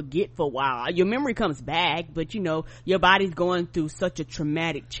 you forget for a while, your memory comes back, but your body's going through such a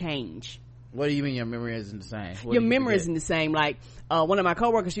traumatic change. What do you mean your memory isn't the same? Your memory isn't the same. Like one of my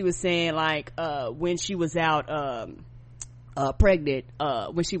coworkers, she was saying, like, when she was out pregnant,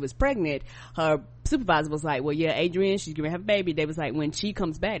 when she was pregnant, her supervisor was like, well, yeah, Adrienne, she's gonna have a baby. They was like, when she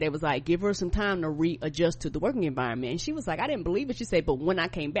comes back, they was like, give her some time to readjust to the working environment. And she was like, I didn't believe it. She said, but when I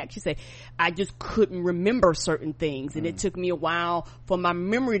came back, she said, I just couldn't remember certain things, and it took me a while for my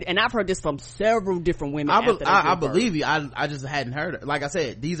memory. And I've heard this from several different women. I believe you. I just hadn't heard it. Like I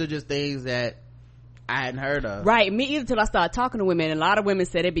said, these are just things that I hadn't heard of. Right. Me either, till I started talking to women. And a lot of women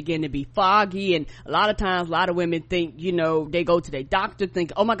said it began to be foggy, and a lot of times a lot of women think, they go to their doctor,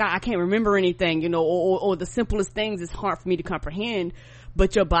 think, oh my God, I can't remember anything, or the simplest things is hard for me to comprehend.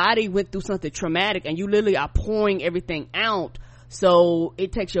 But your body went through something traumatic and you literally are pouring everything out, so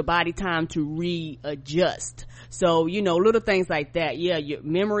it takes your body time to readjust. So little things like that. Yeah, your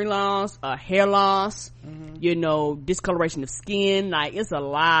memory loss, hair loss, discoloration of skin, like, it's a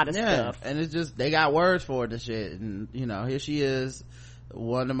lot of stuff. And it's just, they got words for this shit. And here she is,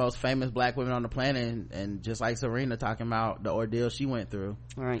 one of the most famous black women on the planet, and just like Serena, talking about the ordeal she went through.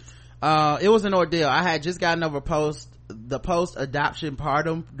 All right. It was an ordeal. I had just gotten over the post adoption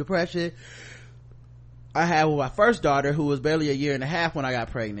partum depression I had with my first daughter, who was barely a year and a half when I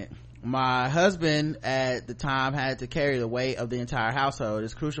got pregnant. My husband at the time had to carry the weight of the entire household.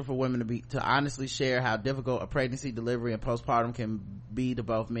 It's crucial for women to honestly share how difficult a pregnancy, delivery, and postpartum can be to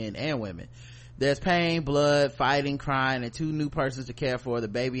both men and women. There's pain, blood, fighting, crying, and two new persons to care for, the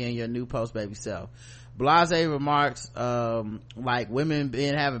baby and your new post-baby self. Blase remarks like women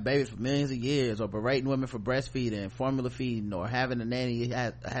been having babies for millions of years, or berating women for breastfeeding, formula feeding, or having a nanny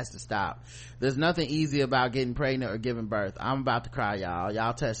has to stop. There's nothing easy about getting pregnant or giving birth. I'm about to cry,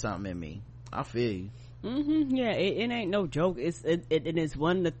 y'all touched something in me. I feel you. Yeah, it ain't no joke. It is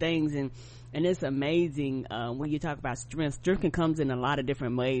one of the things, and it's amazing when you talk about strength. Strength can comes in a lot of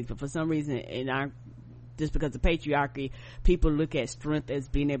different ways, but for some reason in our just because of patriarchy, people look at strength as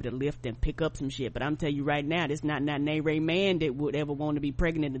being able to lift and pick up some shit. But I'm telling you right now, there's not a man that would ever want to be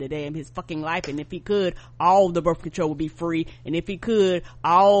pregnant in a day in his fucking life. And if he could, all the birth control would be free. And if he could,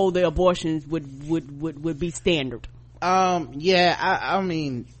 all the abortions would be standard. Yeah, I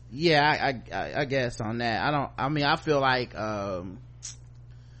mean, yeah, I guess on that. I feel like,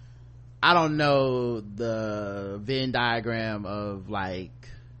 I don't know the Venn diagram of like,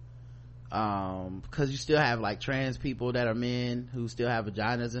 cause you still have like trans people that are men who still have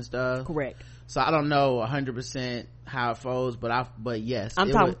vaginas and stuff. Correct. So I don't know 100% how it folds, but yes. I'm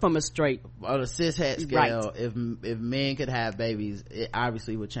talking from a straight. On a cishet scale, right. if men could have babies, it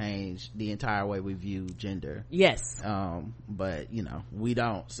obviously would change the entire way we view gender. Yes. But you know, we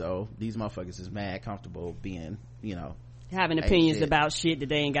don't. So these motherfuckers is mad comfortable being, you know, having opinions about shit that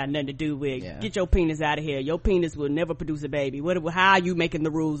they ain't got nothing to do with. Yeah. Get your penis out of here. Your penis will never produce a baby. How are you making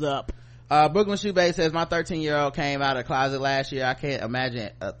the rules up? Brooklyn Shoebase says, my 13-year-old came out of the closet last year. I can't imagine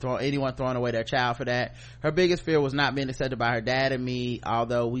anyone throwing away their child for that. Her biggest fear was not being accepted by her dad and me,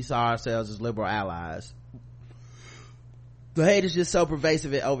 although we saw ourselves as liberal allies. The hate is just so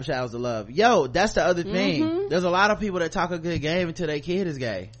pervasive it overshadows the love. Yo, that's the other thing. Mm-hmm. There's a lot of people that talk a good game until their kid is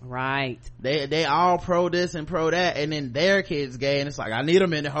gay. Right. They all pro this and pro that, and then their kid's gay, and it's like, I need a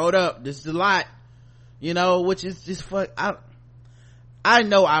minute, hold up, this is a lot. You know, which is just I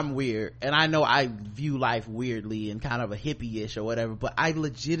know I'm weird, and I know I view life weirdly and kind of a hippie-ish or whatever, but I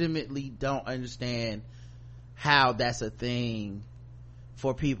legitimately don't understand how that's a thing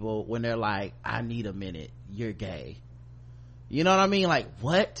for people when they're like, I need a minute, you're gay. You know what I mean? Like,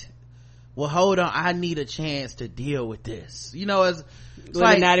 what? Well, hold on, I need a chance to deal with this. You know, it's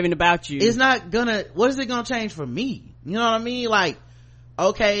like, not even about you. It's not gonna, what is it gonna change for me? You know what I mean? Like,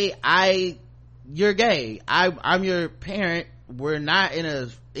 okay, you're gay, I'm your parent, we're not in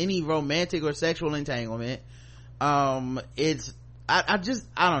any romantic or sexual entanglement. It's I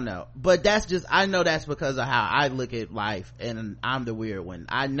don't know, but that's just, I know that's because of how I look at life, and I'm the weird one.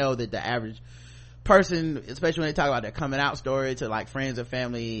 I know that the average person, especially when they talk about their coming out story to like friends or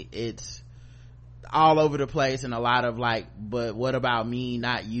family, it's all over the place, and a lot of like, but what about me,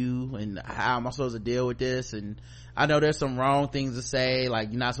 not you, and how am I supposed to deal with this? And I know there's some wrong things to say, like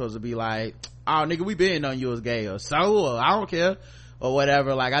you're not supposed to be like, oh nigga, we been on you as gay, or I don't care, or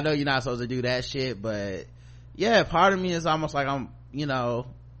whatever. Like, I know you're not supposed to do that shit, but yeah, part of me is almost like I'm, you know,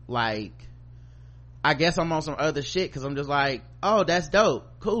 like, I guess I'm on some other shit, because I'm just like, oh, that's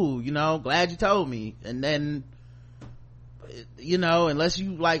dope, cool, you know, glad you told me. And then, you know, unless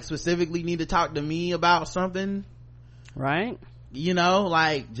you like specifically need to talk to me about something, right, you know,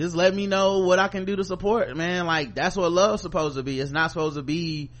 like, just let me know what I can do to support, man. Like, that's what love's supposed to be. It's not supposed to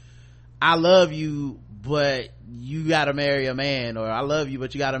be, I love you, but you gotta marry a man, or I love you,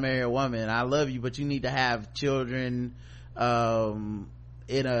 but you gotta marry a woman. I love you, but you need to have children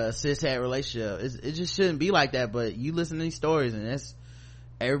in a cishet relationship. It just shouldn't be like that. But you listen to these stories, and it's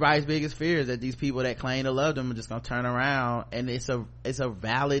everybody's biggest fear is that these people that claim to love them are just gonna turn around, and it's a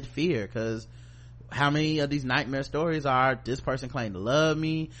valid fear, because how many of these nightmare stories are, this person claimed to love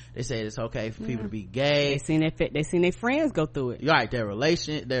me, they say it's okay for people to be gay, they seen their friends go through it, right, they're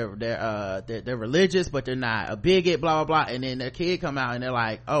religious, but they're not a bigot, blah blah blah, and then their kid come out and they're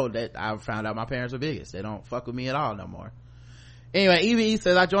like, oh, that I found out my parents are bigots, they don't fuck with me at all no more. Anyway, Evie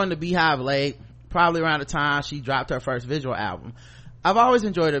says, I joined the Beehive late, probably around the time she dropped her first visual album. I've always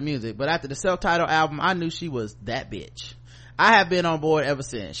enjoyed her music, but after the self-titled album, I knew she was that bitch. I have been on board ever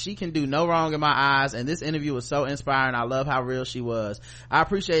since. She can do no wrong in my eyes, and this interview was so inspiring. I love how real she was. I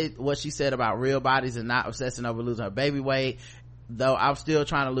appreciate what she said about real bodies and not obsessing over losing her baby weight, though I'm still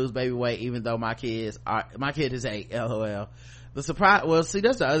trying to lose baby weight, even though my kid is 8, lol. The surprise, well, see,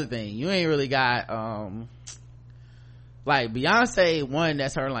 that's the other thing, you ain't really got like Beyonce, one,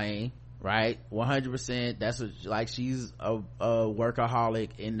 that's her lane, right, 100%, that's what, like, she's a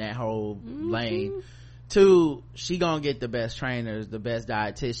workaholic in that whole lane. 2, she gonna get the best trainers, the best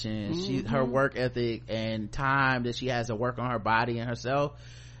dietitians. Her work ethic and time that she has to work on her body and herself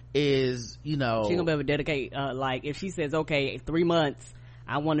is, you know, she gonna be able to dedicate, like, if she says, okay, 3 months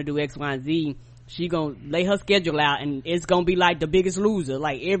I want to do X, Y, and Z, she gonna lay her schedule out, and it's gonna be like The Biggest Loser.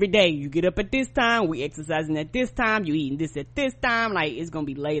 Like, every day you get up at this time, we exercising at this time, you eating this at this time, like, it's gonna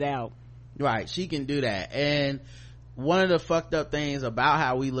be laid out. Right, she can do that. And one of the fucked up things about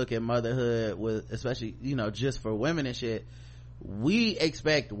how we look at motherhood, with especially, you know, just for women and shit, we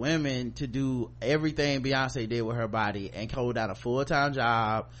expect women to do everything Beyonce did with her body and hold down a full-time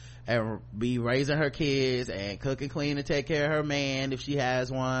job and be raising her kids and cook and clean and take care of her man if she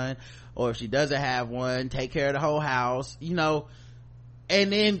has one, or if she doesn't have one, take care of the whole house, you know.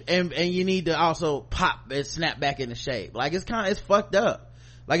 and then and you need to also pop and snap back into shape. Like it's fucked up.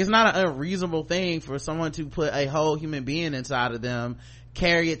 Like it's not an unreasonable thing for someone to put a whole human being inside of them,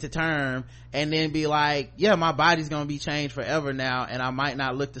 carry it to term, and then be like, yeah, my body's gonna be changed forever now, and I might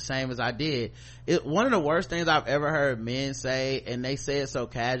not look the same as I did. One of the worst things I've ever heard men say, and they say it so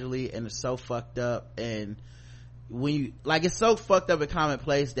casually, and it's so fucked up, and when you like, it's so fucked up and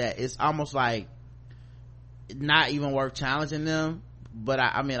commonplace that it's almost like not even worth challenging them. But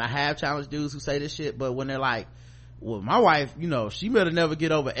I mean I have challenged dudes who say this shit, but when they're like, well, my wife, she better never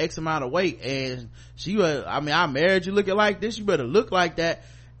get over X amount of weight, and I married you looking like this, you better look like that.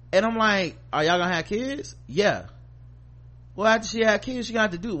 And I'm like, are y'all gonna have kids? Yeah. Well, after she had kids, she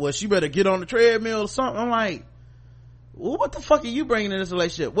got to do, well, she better get on the treadmill or something. I'm like, well, what the fuck are you bringing in this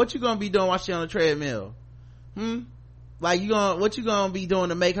relationship? What you gonna be doing while she on the treadmill? Like, what you gonna be doing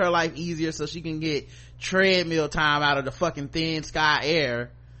to make her life easier so she can get treadmill time out of the fucking thin sky air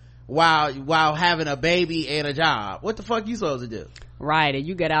while having a baby and a job? What the fuck you supposed to do? Right. And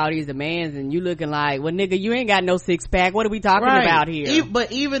you got all these demands and you looking like, well, nigga, you ain't got no six pack. What are we talking about here?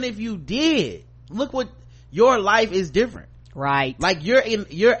 But even if you did, look what your life is different. Right. Like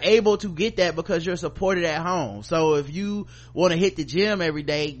you're able to get that because you're supported at home. So if you want to hit the gym every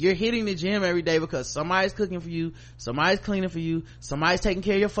day, you're hitting the gym every day because somebody's cooking for you, somebody's cleaning for you, somebody's taking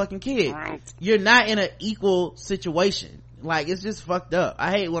care of your fucking kid. Right. You're not in an equal situation. Like, it's just fucked up. I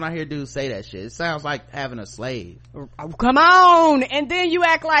hate when I hear dudes say that shit. It sounds like having a slave. Come on. And then you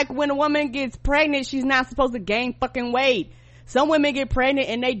act like when a woman gets pregnant, she's not supposed to gain fucking weight. Some women get pregnant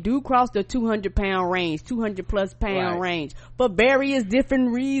and they do cross the 200-pound range, 200+ pound range, for various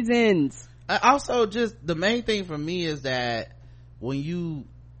different reasons. Also, just the main thing for me is that when you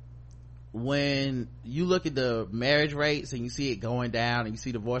look at the marriage rates and you see it going down and you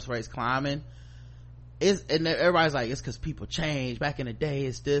see divorce rates climbing, and everybody's like, it's because people change. Back in the day,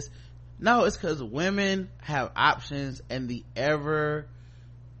 it's this. No, it's because women have options and the ever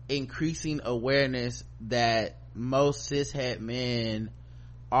increasing awareness that most cishet men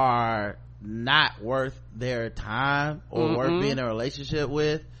are not worth their time or worth being in a relationship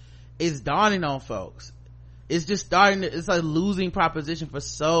with is dawning on folks. It's just it's a losing proposition for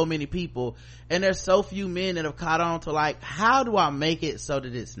so many people, and there's so few men that have caught on to like, how do I make it so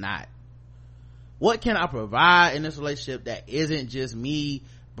that it's not? What can I provide in this relationship that isn't just me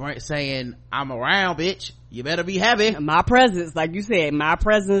saying, I'm around, bitch, you better be happy. My presence, like you said, my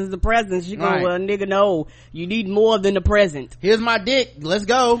presence is the presence. You go, well, nigga, no, you need more than the present. Here's my dick, let's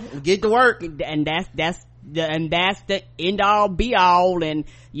go get to work. And that's the end all be all. And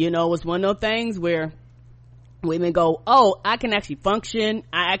it's one of those things where women go, oh, I can actually function,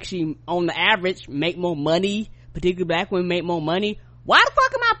 I actually on the average make more money, particularly black women make more money. Why the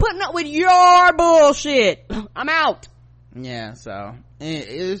fuck am I putting up with your bullshit? I'm out. Yeah, so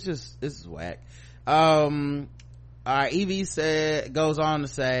it's whack. All right, Evie goes on to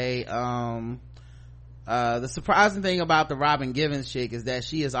say, the surprising thing about the Robin Givens chick is that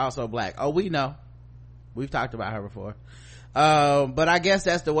she is also black. Oh, we know, we've talked about her before. But I guess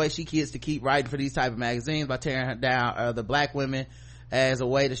that's the way she gets to keep writing for these type of magazines, by tearing her down the black women as a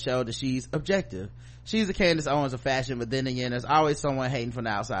way to show that she's objective. She's the Candace Owens of fashion, but then again, there's always someone hating from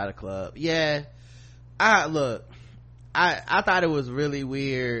the outside of the club. Yeah, I thought it was really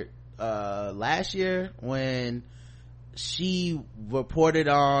weird last year when she reported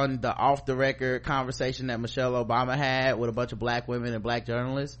on the off the record conversation that Michelle Obama had with a bunch of black women and black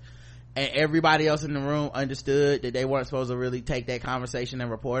journalists, and everybody else in the room understood that they weren't supposed to really take that conversation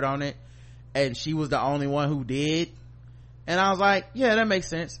and report on it, and she was the only one who did. And I was like, yeah, that makes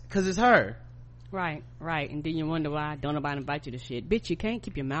sense, because it's her. Right. And then you wonder why don't nobody invite you to shit. Bitch, you can't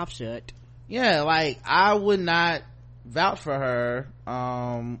keep your mouth shut. Yeah, like, I would not vouch for her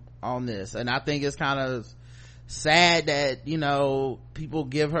on this, and I think it's kind of sad that people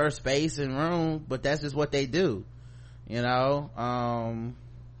give her space and room, but that's just what they do. It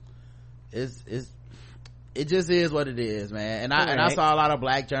just is what it is, man. And I saw a lot of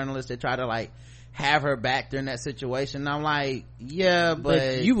black journalists that try to like have her back during that situation, and I'm like, yeah,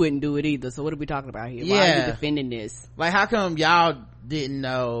 but you wouldn't do it either, so what are we talking about here? Why are you defending this? Like, how come y'all didn't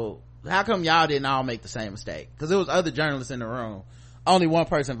all make the same mistake? Because there was other journalists in the room, only one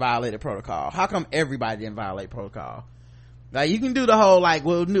person violated protocol. How come everybody didn't violate protocol? Like, you can do the whole like,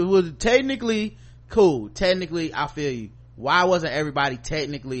 well technically cool, technically I feel you. Why wasn't everybody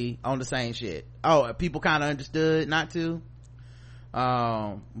technically on the same shit? Oh, people kind of understood not to.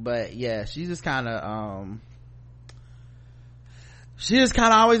 But yeah, she just kind of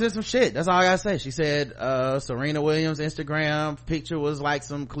always did some shit. That's all I gotta say. She said Serena Williams Instagram picture was like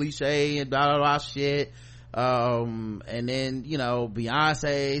some cliche and blah blah blah shit. And then, you know,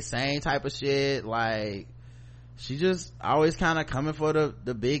 Beyonce, same type of shit. Like, she just always kind of coming for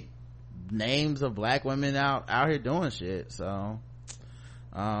the big names of black women out here doing shit. So,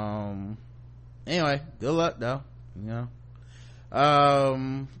 anyway, good luck though, you know.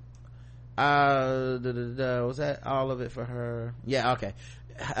 Was that all of it for her? Yeah, okay.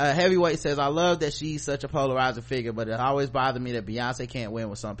 Heavyweight says, I love that she's such a polarizing figure, but it always bothered me that Beyonce can't win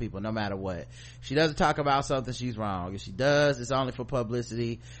with some people no matter what. She doesn't talk about something, she's wrong. If she does, it's only for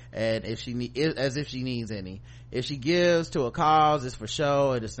publicity, and as if she needs any. If she gives to a cause, it's for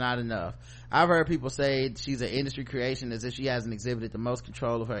show and it's not enough. I've heard people say she's an industry creation, as if she hasn't exhibited the most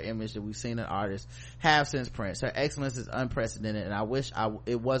control of her image that we've seen an artist have since Prince. Her excellence is unprecedented, and I wish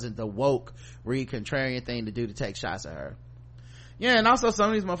it wasn't the woke, contrarian thing to do to take shots at her. Yeah, and also some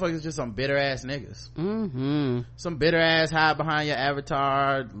of these motherfuckers just some bitter ass niggas. Some bitter ass hide behind your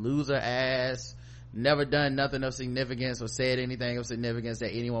avatar, loser ass, never done nothing of significance or said anything of significance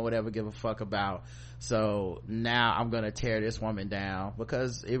that anyone would ever give a fuck about. So now I'm gonna tear this woman down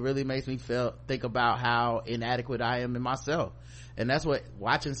because it really makes me think about how inadequate I am in myself. And that's what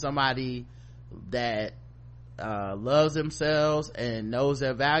watching somebody that loves themselves and knows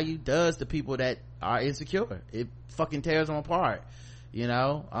their value does to people that are insecure. It fucking tears them apart, you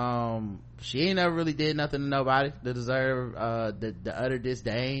know. She ain't never really did nothing to nobody to deserve the utter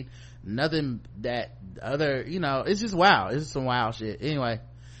disdain, nothing that other, you know. It's just wow, it's just some wild shit. Anyway,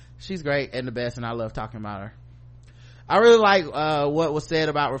 she's great and the best, and I love talking about her. I really like what was said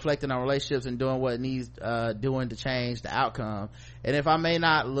about reflecting on relationships and doing what needs doing to change the outcome. And if it may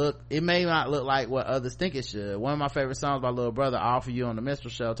not look like what others think it should. One of my favorite songs by Little Brother, All For You on the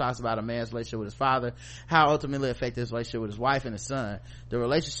Minstrel Show, talks about a man's relationship with his father, how ultimately affected his relationship with his wife and his son. The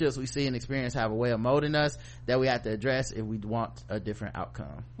relationships we see and experience have a way of molding us that we have to address if we want a different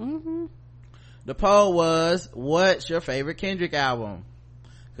outcome. The poll was, what's your favorite Kendrick album?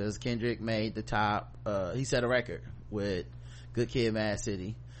 Because Kendrick made the top, he set a record with Good Kid, Mad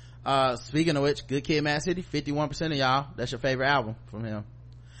City. Speaking of which, Good Kid, Mad City, 51% of y'all, that's your favorite album from him.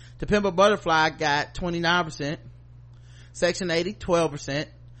 To Pimp a Butterfly got 29%, Section 80 12%,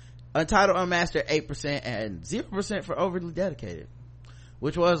 Untitled Unmastered 8%, and 0% for Overly Dedicated,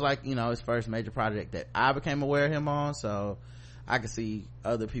 which was, like, you know, his first major project that I became aware of him on. So I could see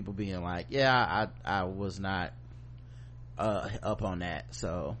other people being like, yeah, I was not up on that,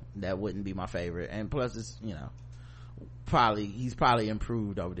 so that wouldn't be my favorite. And plus, it's, you know, he's probably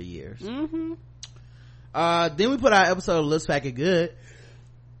improved over the years. Then we put out episode of Looks Pack It Good,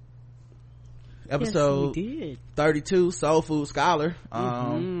 episode 32, Soul Food Scholar.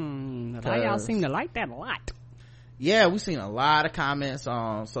 Y'all seem to like that a lot. Yeah, we've seen a lot of comments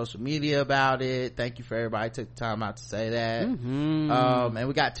on social media about it. Thank you for everybody who took the time out to say that. And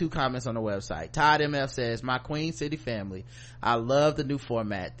we got 2 comments on the website. Todd MF says, my Queen City family, I love the new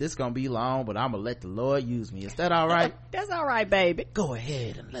format. This gonna be long, but I'm gonna let the Lord use me. Is that all right? That's all right, baby. Go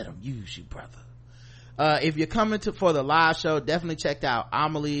ahead and let him use you, brother. If you're coming for the live show, definitely check out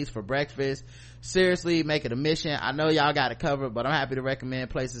Amelie's for breakfast. Seriously, make it a mission. I know y'all got it covered, but I'm happy to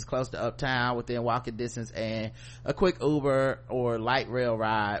recommend places close to uptown within walking distance, and a quick Uber or light rail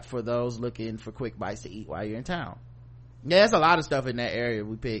ride for those looking for quick bites to eat while you're in town. Yeah, there's a lot of stuff in that area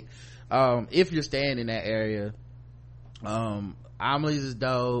we picked. If you're staying in that area, Amelie's is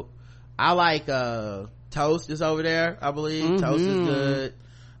dope. I like Toast is over there, I believe. Toast is good.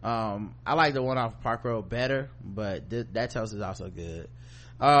 I like the one off Park Road better, but that Toast is also good.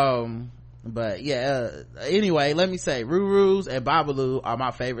 But yeah, anyway, let me say Ruru's and Babalu are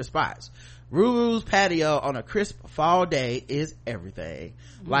my favorite spots. Ruru's patio on a crisp fall day is everything.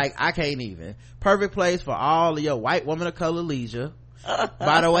 Like, I can't even. Perfect place for all of your white woman of color leisure.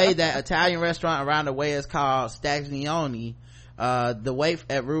 By the way, that Italian restaurant around the way is called Stagioni. The wait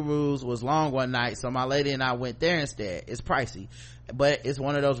at Ruru's was long one night, so my lady and I went there instead. It's pricey, but it's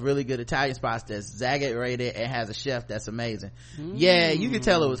one of those really good Italian spots that's Zagat rated and has a chef that's amazing. Yeah, you can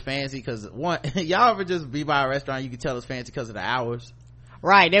tell it was fancy because y'all ever just be by a restaurant, you can tell it's fancy because of the hours.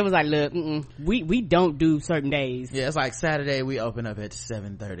 Right, they was like, look, we don't do certain days. Yeah, it's like Saturday we open up at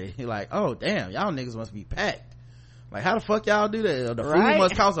 7:30. You're like, oh damn, y'all niggas must be packed. Like, how the fuck y'all do that? The food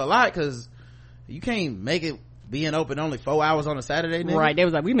must cost a lot because you can't make it being open only 4 hours on a Saturday, nigga. Right, they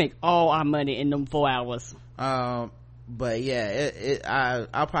was like, we make all our money in them 4 hours. But yeah,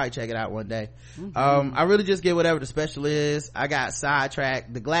 I'll probably check it out one day. I really just get whatever the special is. I got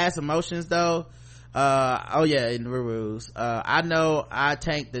sidetracked. The Glass Emotions though, in Ruru's, I know I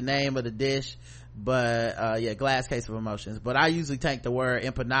tanked the name of the dish, but Glass Case of Emotions, but I usually tank the word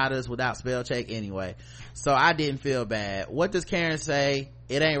empanadas without spell check anyway, so I didn't feel bad. What does Karen say?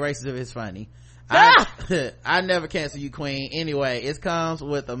 It ain't racist if it's funny. I never cancel you, queen. Anyway, it comes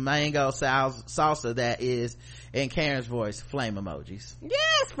with a mango salsa that is, in Karen's voice, flame emojis.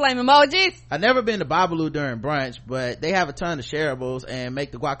 Yes, flame emojis. I've never been to Babalu during brunch, but they have a ton of shareables and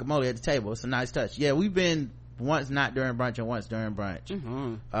make the guacamole at the table. It's a nice touch. Yeah, we've been once not during brunch and once during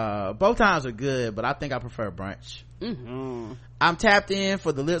brunch. Both times are good, but I think I prefer brunch. I'm tapped in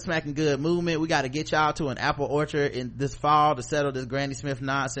for the lip smacking good movement. We got to get y'all to an apple orchard in this fall to settle this Granny Smith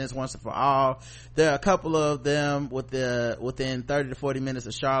nonsense once and for all. There are a couple of them within 30 to 40 minutes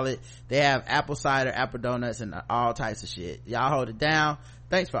of Charlotte. They have apple cider, apple donuts, and all types of shit. Y'all hold it down.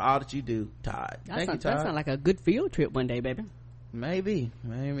 Thanks for all that you do, Todd. Thank you, Todd. That sounds like a good field trip one day, baby. Maybe I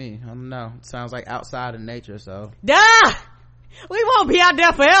don't know. It sounds like outside in nature, so we won't be out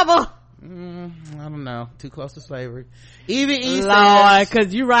there forever. I don't know, too close to slavery. Even Lord,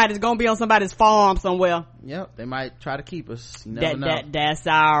 because you're right, it's gonna be on somebody's farm somewhere. Yep, they might try to keep us. You never know. That's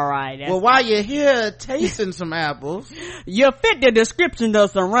all right. Well, while you're here tasting some apples, you fit the description of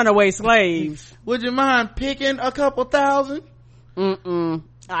some runaway slaves. Would you mind picking a couple thousand?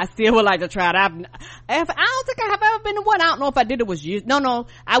 I still would like to try it. I don't think I have ever been to one. I don't know if I did. It was years. No,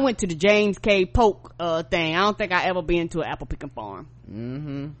 I went to the James K. Polk thing. I don't think I ever been to an apple picking farm.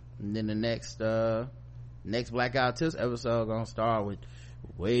 And then the next Blackout Tips episode gonna start with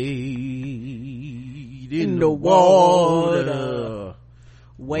Wade in the water.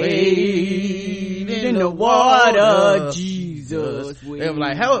 Wade in the water, Jesus. They were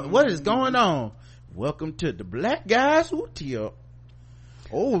like, "Hell, what is going on? Welcome to the Black Guys Who Tip."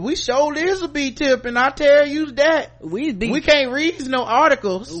 Oh, we sure is a B tip, and I tell you that we can't read no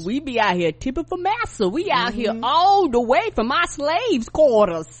articles. We be out here tipping for massa. We out here all the way from our slaves'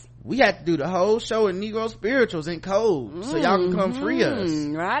 quarters. We had to do the whole show in Negro spirituals in code, so y'all can come free us.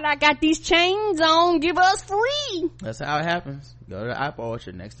 Right, I got these chains on. Give us free. That's how it happens. Go to the apple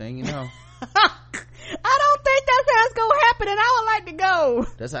orchard. Next thing you know. I don't think that's how it's gonna happen, and I would like to go.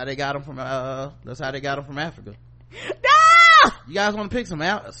 That's how they got them from. That's how they got them from Africa. No! You guys want to pick some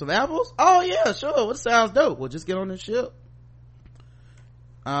apples? Oh yeah, sure. What sounds dope? We'll just get on this ship.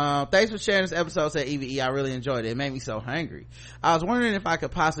 Thanks for sharing this episode, said Eva E. I really enjoyed it. It made me so hungry. I was wondering if I could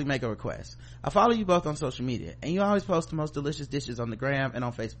possibly make a request. I follow you both on social media, and you always post the most delicious dishes on the gram and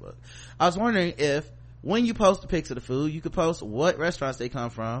on Facebook. I was wondering if, when you post the pics of the food, you could post what restaurants they come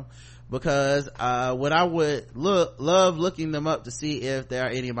from, because what I would love looking them up to see if there are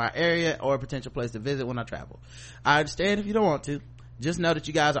any in my area or a potential place to visit when I travel. I understand if you don't want to. Just know that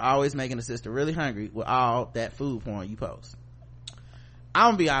you guys are always making a sister really hungry with all that food porn you post. I'm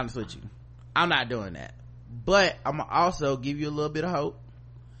gonna be honest with you, I'm not doing that, but I'm gonna also give you a little bit of hope.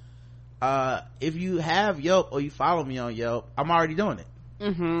 If you have Yelp or you follow me on Yelp, I'm already doing it.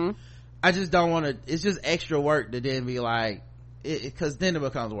 I just don't want to. It's just extra work to then be like, because then it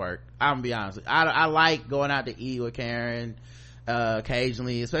becomes work. I'm gonna be honest with you. I like going out to eat with Karen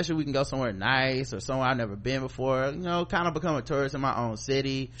occasionally, especially if we can go somewhere nice or somewhere I've never been before, kind of become a tourist in my own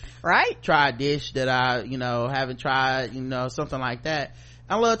city, right? Try a dish that I haven't tried, something like that.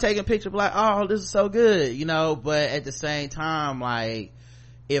 I love taking pictures like, oh, this is so good, but at the same time, like,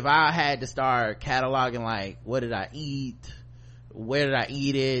 if I had to start cataloging like, what did I eat, where did I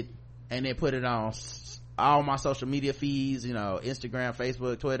eat it, and then put it on all my social media feeds, Instagram,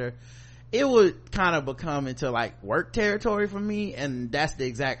 Facebook, Twitter, it would kind of become into like work territory for me, and that's the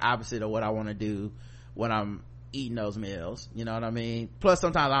exact opposite of what I want to do when I'm eating those meals. You know what I mean? Plus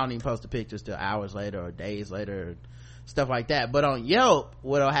sometimes I don't even post the pictures till hours later or days later, or stuff like that. But on Yelp,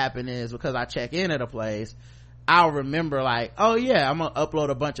 what'll happen is, because I check in at a place, I'll remember like, oh yeah, I'm gonna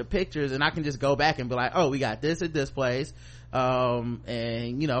upload a bunch of pictures, and I can just go back and be like, oh, we got this at this place, and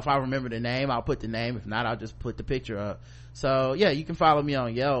if I remember the name, I'll put the name. If not, I'll just put the picture up. So yeah, you can follow me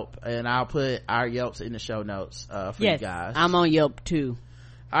on Yelp, and I'll put our Yelps in the show notes for you guys. I'm on Yelp too.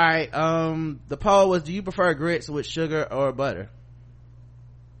 All right, the poll was, do you prefer grits with sugar or butter?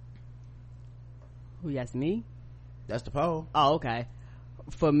 Who asked me? That's the poll. Oh, okay.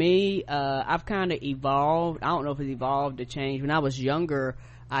 For me, I've kind of evolved. I don't know if it's evolved or changed. When I was younger,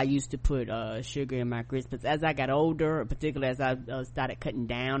 I used to put sugar in my grits, but as I got older, particularly as I started cutting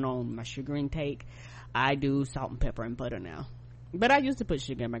down on my sugar intake, I do salt and pepper and butter now. But I used to put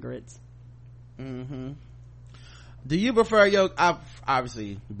sugar in my grits. Do you prefer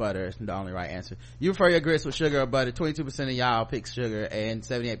obviously butter is the only right answer. You prefer your grits with sugar or butter? 22% of y'all pick sugar and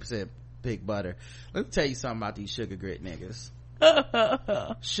 78% pick butter. Let me tell you something about these sugar grit niggas.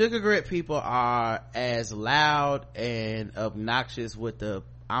 Sugar grit people are as loud and obnoxious with the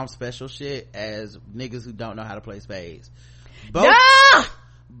I'm special shit as niggas who don't know how to play spades.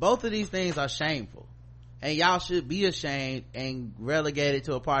 Both of these things are shameful, and y'all should be ashamed and relegated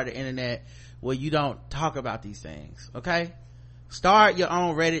to a part of the internet where you don't talk about these things. Okay, start your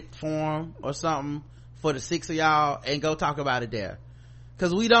own Reddit forum or something for the 6 of y'all and go talk about it there,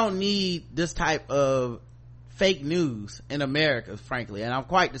 because we don't need this type of fake news in America, frankly. And I'm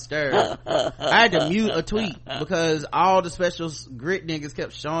quite disturbed. I had to mute a tweet because all the special grit niggas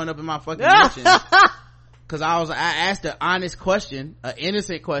kept showing up in my fucking mentions. Because I asked an honest question, an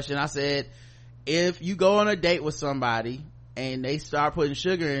innocent question. I said, if you go on a date with somebody and they start putting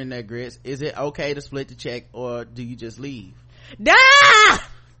sugar in their grits, is it okay to split the check, or do you just leave?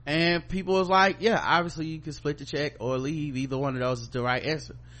 And people was like, yeah, obviously you can split the check or leave. Either one of those is the right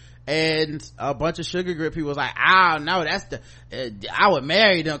answer. And a bunch of sugar grit people was like, oh no, that's I would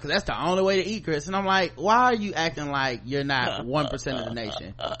marry them because that's the only way to eat grits. And I'm like, why are you acting like you're not 1% of the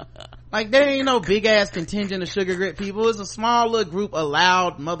nation? Like, there ain't no big ass contingent of sugar grit people. It's a small little group of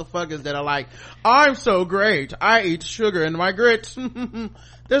loud motherfuckers that are like, I'm so great, I eat sugar in my grits.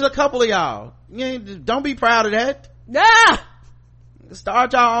 There's a couple of y'all. Don't be proud of that.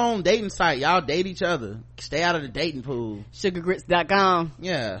 Start your own dating site. Y'all date each other. Stay out of the dating pool. Sugargrits.com.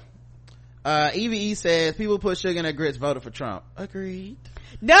 Yeah. EVE says people put sugar in their grits voted for Trump. Agreed.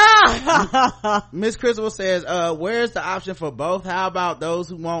 Miss Crystal says, where's the option for both? How about those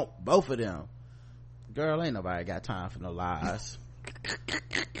who want both of them? Girl, ain't nobody got time for no lies.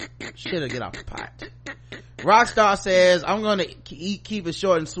 Shit'll get off the pot. Rockstar says, I'm gonna keep it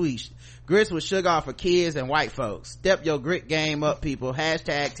short and sweet. Grits with sugar are for kids and white folks. Step your grit game up, people.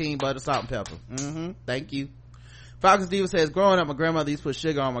 Hashtag team butter salt and pepper. Thank you. Falcon Steven says, growing up, my grandmother used to put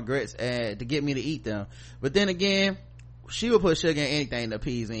sugar on my grits and to get me to eat them. But then again, she would put sugar in anything to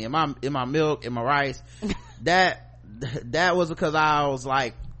appease me. In my milk, in my rice. that was because I was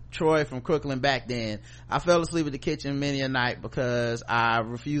like Troy from Crooklyn back then. I fell asleep in the kitchen many a night because I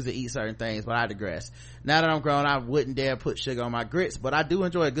refused to eat certain things, but I digress. Now that I'm grown, I wouldn't dare put sugar on my grits, but I do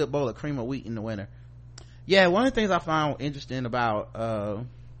enjoy a good bowl of cream of wheat in the winter. Yeah, one of the things I found interesting about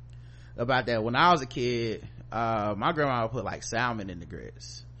that, when I was a kid, my grandma would put like salmon in the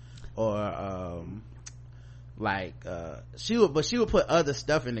grits, or she would put other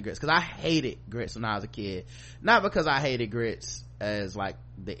stuff in the grits, because I hated grits when I was a kid. Not because I hated grits as like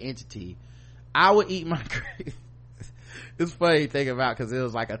the entity. I would eat my grits. It's funny to think about, because it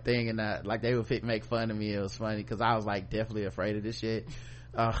was like a thing, and like they would make fun of me. It was funny because I was like definitely afraid of this shit.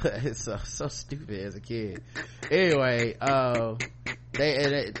 It's so stupid as a kid. Anyway, my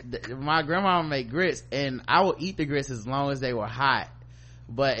grandma would make grits, and I would eat the grits as long as they were hot.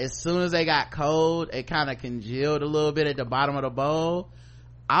 But as soon as they got cold, it kind of congealed a little bit at the bottom of the bowl.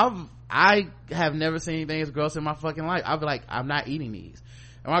 I have never seen anything as gross in my fucking life. I'll be like, I'm not eating these.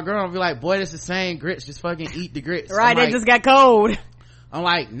 And my girl will be like, boy, it's the same grits, just fucking eat the grits. Right, they just got cold. I'm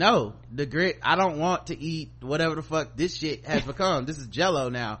like, no, the grit, I don't want to eat whatever the fuck this shit has become. This is Jell-O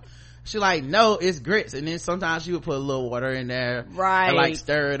now. She like, no, it's grits. And then sometimes she would put a little water in there, right, and like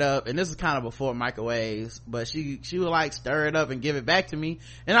stir it up. And this is kind of before microwaves, but she would like stir it up and give it back to me,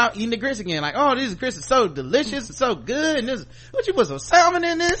 and I'll eat the grits again, like, oh, these grits are so delicious and so good, and this, what, you put some salmon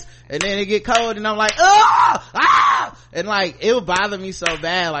in this? And then it get cold, and I'm like, and like it would bother me so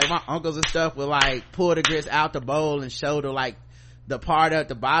bad. Like my uncles and stuff would like pull the grits out the bowl and show the part at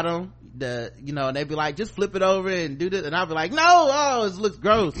the bottom, and they'd be like, just flip it over and do this, and I'd be like, no, it looks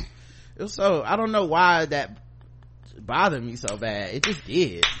gross. It was so, I don't know why that bothered me so bad. It just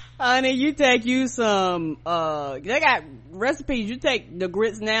did. Honey, you take some they got recipes. You take the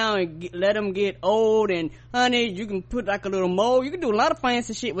grits now and let them get old, and honey, you can put like a little mold. You can do a lot of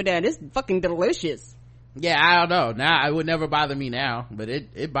fancy shit with that. It's fucking delicious. Yeah, I don't know. Now it would never bother me now, but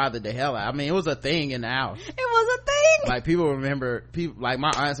it bothered the hell out. I mean, it was a thing in the house. It was a thing. Like people like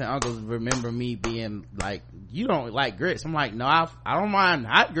my aunts and uncles remember me being like, you don't like grits. I'm like, no, I don't mind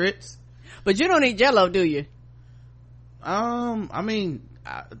hot grits. But you don't eat Jell-O, do you? Nobody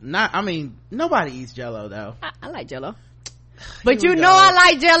eats Jell-O though. I like Jell-O. But I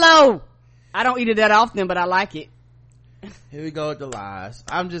like Jell-O. I don't eat it that often, but I like it. Here we go with the lies.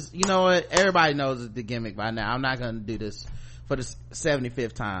 I'm just, you know what? Everybody knows the gimmick by now. I'm not going to do this for the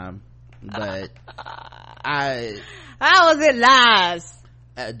 75th time, but how is it lies?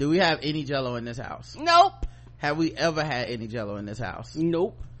 Do we have any Jell-O in this house? Nope. Have we ever had any Jell-O in this house?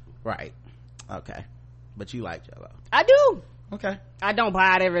 Nope. Right. Okay. But you like Jell-O. I do. Okay. I don't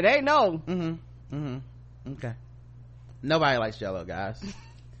buy it every day, no. Okay. Nobody likes Jell-O, guys.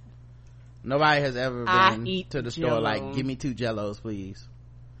 Nobody has ever been to the store like, give me 2 Jell-Os, please.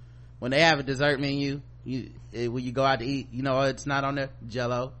 When they have a dessert menu, when you go out to eat, it's not on there?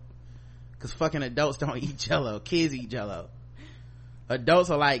 Jell-O. Because fucking adults don't eat Jell-O. Kids eat Jell-O. Adults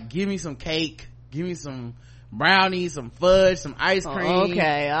are like, give me some cake, give me some brownies, some fudge, some ice cream.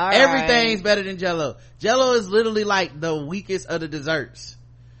 Okay, all right. Everything's better than Jell-O. Jell-O is literally like the weakest of the desserts.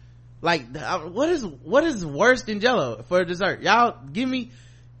 Like, what is worse than Jell-O for a dessert? Y'all give me,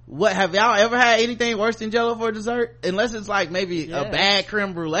 what, have y'all ever had anything worse than Jell-O for a dessert? Unless it's like maybe a bad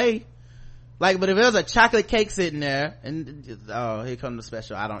creme brulee. Like, but if there's a chocolate cake sitting there, and, oh, here comes the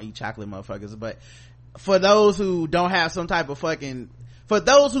special, I don't eat chocolate, motherfuckers, but for those who don't have some type of for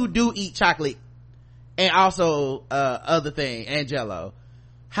those who do eat chocolate, and also, other thing, and Jell-O,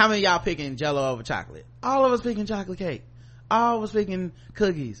 how many of y'all picking Jell-O over chocolate? All of us picking chocolate cake. All of us picking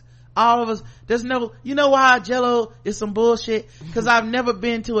cookies. All of us, there's no, you know why Jell-O is some bullshit? Cause I've never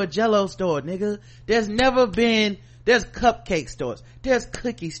been to a Jell-O store, nigga. There's cupcake stores, there's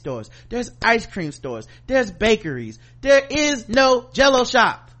cookie stores, there's ice cream stores, there's bakeries. There is no Jell-O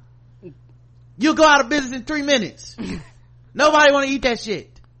shop. You'll go out of business in 3 minutes. Nobody want to eat that shit.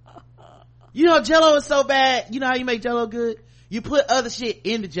 You know, Jell-O is so bad. You know how you make Jell-O good? You put other shit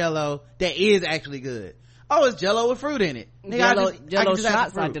in the Jell-O that is actually good. Oh, it's Jell-O with fruit in it. Nigga, Jell-O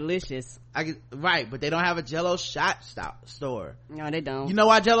shots are delicious. Right, but they don't have a Jell-O shot store. No, they don't. You know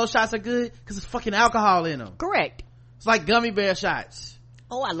why Jell-O shots are good? Because it's fucking alcohol in them. Correct. It's like gummy bear shots.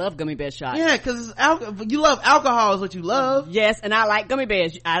 Oh, I love gummy bear shots. Yeah, because you love alcohol is what you love. Yes, and I like gummy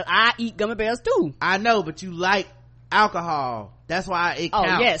bears. I eat gummy bears too. I know, but you like alcohol. That's why it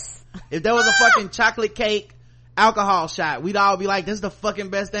counts. Oh, yes. If there was a fucking chocolate cake alcohol shot, we'd all be like, this is the fucking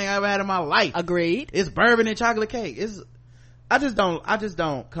best thing I ever had in my life. Agreed. It's bourbon and chocolate cake. I just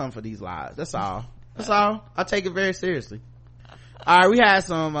don't come for these lies. That's all. I take it very seriously. All right, we had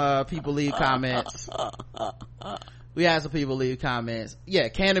some people leave comments. Yeah,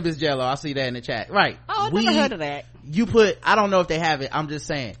 cannabis Jell-O, I see that in the chat. Right. Oh, I've never heard of that. You put, I don't know if they have it, I'm just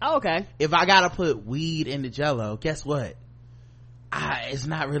saying. Oh, okay. If I gotta put weed in the Jell-O, guess what? It's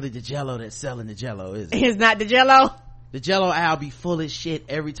not really the Jell-O that's selling the Jell-O, is it? It's not the Jell-O? The Jell-O aisle be full of shit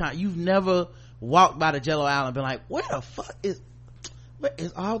every time. You've never walked by the Jell-O aisle and been like, where is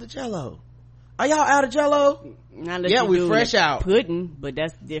all the Jell-O? Are y'all out of Jell-O? Yeah, we fresh out. Pudding, but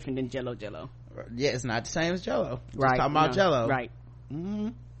that's different than Jell-O. Yeah, it's not the same as Jell-O. Right. Talking about Jell-O. Right. Mm-hmm.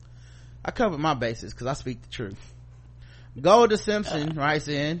 I covered my bases because I speak the truth. Golda Simpson writes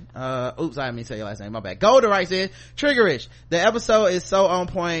in, oops, I didn't mean to say your last name, my bad. Golda writes in, Triggerish, the episode is so on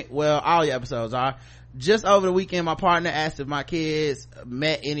point. Well, all your episodes are. Just over the weekend, my partner asked if my kids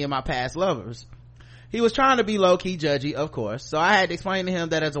met any of my past lovers. He was trying to be low-key judgy, of course, so I had to explain to him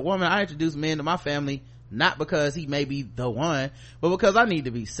that as a woman, I introduce men to my family not because he may be the one, but because I need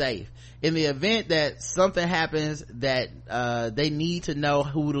to be safe. In the event that something happens that they need to know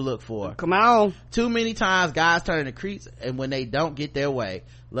who to look for. Come on. Too many times guys turn into creeps and when they don't get their way.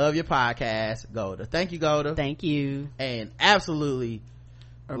 Love your podcast, Golda. Thank you, Golda. Thank you. And absolutely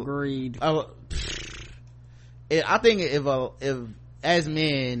agreed. I think if as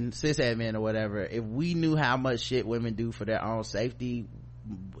men, cishet men or whatever, if we knew how much shit women do for their own safety,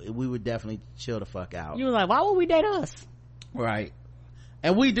 we would definitely chill the fuck out. You were like, why would we date us? Right.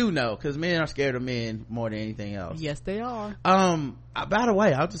 And we do know, because men are scared of men more than anything else. Yes, they are. By the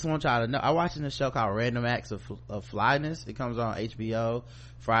way, I just want y'all to know, I'm watching this show called Random Acts of Flyness. It comes on HBO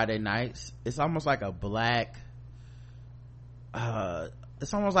Friday nights. It's almost like a black Adult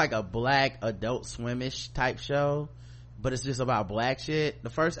Swimish type show, but it's just about black shit. The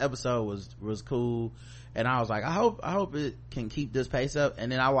first episode was cool, and I was like, I hope it can keep this pace up.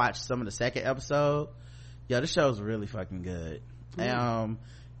 And then I watched some of the second episode. Yo, this show's really fucking good. And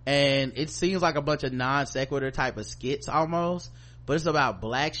it seems like a bunch of non sequitur type of skits almost, but it's about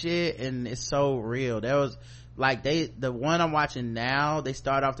black shit and it's so real. There was like the one I'm watching now, they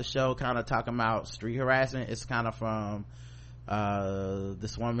start off the show kind of talking about street harassment. It's kind of from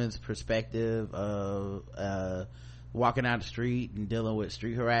this woman's perspective of walking down the street and dealing with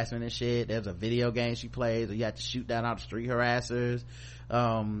street harassment and shit. There's a video game she plays where you have to shoot down all the street harassers.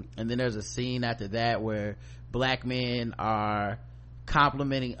 And then there's a scene after that where black men are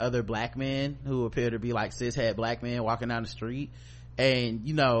complimenting other black men who appear to be like cishet black men walking down the street. And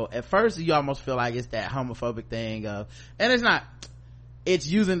you know, at first you almost feel like it's that homophobic thing of, and it's not, it's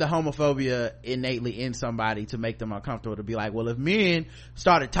using the homophobia innately in somebody to make them uncomfortable, to be like, well, if men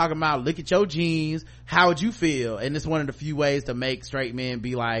started talking about, look at your jeans, how would you feel? And it's one of the few ways to make straight men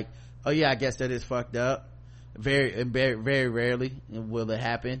be like, oh yeah, I guess that is fucked up. Very, very rarely will it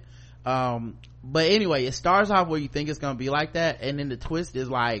happen. But anyway, it starts off where you think it's gonna be like that, and then the twist is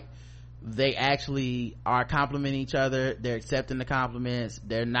like they actually are complimenting each other, they're accepting the compliments,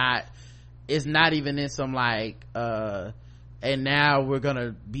 it's not even in some like and now we're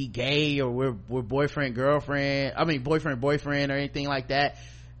gonna be gay or we're boyfriend boyfriend or anything like that.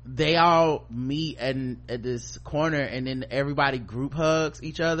 they all meet at this corner, and then everybody group hugs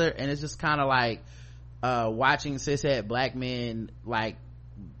each other, and it's just kind of like watching cishet black men like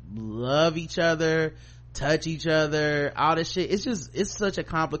love each other, touch each other, all this shit. It's such a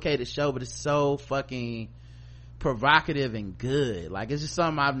complicated show, but it's so fucking provocative and good. Like, it's just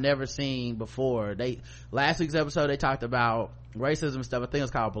something I've never seen before. Last week's episode, they talked about racism and stuff. I think it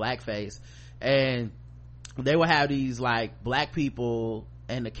was called Blackface, and they would have these like black people,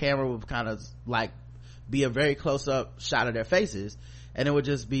 and the camera would kind of like be a very close-up shot of their faces, and it would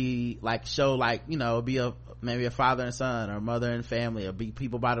just be like show like, you know, be maybe a father and son, or a mother and family, or be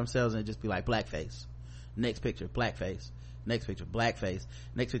people by themselves, and it'd just be like blackface, next picture blackface, next picture blackface,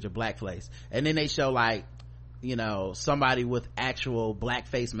 next picture blackface, and then they show like, you know, somebody with actual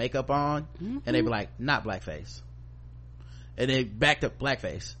blackface makeup on, and they'd be like, not blackface, and then back to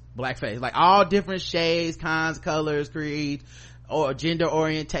blackface, like all different shades, kinds, colors, creeds, or gender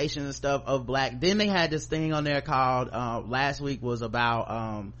orientation and stuff of black. Then they had this thing on there called last week was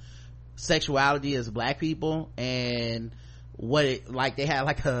about sexuality as black people, and what it like, they had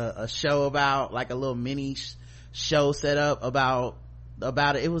like a show about, like a little mini show set up about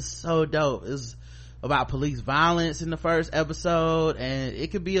it. It was so dope. It was about police violence in the first episode, and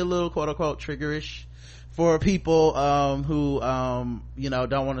it could be a little quote unquote triggerish for people who you know,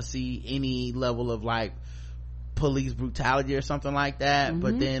 don't want to see any level of like police brutality or something like that.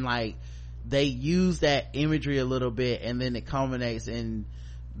 But then like they use that imagery a little bit, and then it culminates in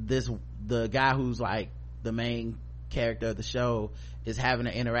the guy who's like the main character of the show is having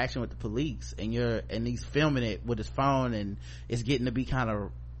an interaction with the police, and he's filming it with his phone, and it's getting to be kind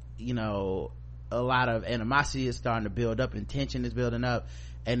of, you know, a lot of animosity is starting to build up, and tension is building up,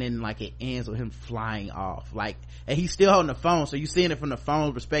 and then like it ends with him flying off, like, and he's still holding the phone, so you're seeing it from the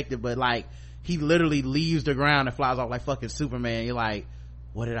phone's perspective, but like he literally leaves the ground and flies off like fucking Superman. You're like,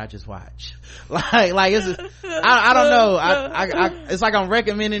 what did I just watch? like it's I don't know, I it's like I'm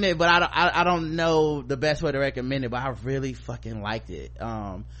recommending it, but I don't know the best way to recommend it, but I really fucking liked it.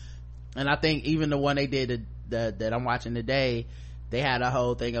 And I think even the one they did that I'm watching today, they had a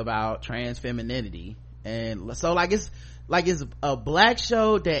whole thing about trans femininity, and so like it's a black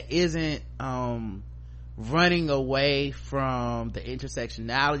show that isn't running away from the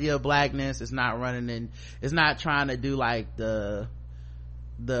intersectionality of blackness. It's not it's not trying to do like the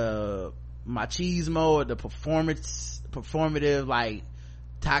machismo or the performative like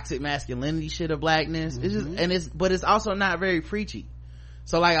toxic masculinity shit of blackness. It's just, but it's also not very preachy.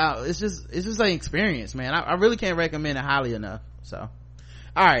 So like it's just an experience, man. I really can't recommend it highly enough. So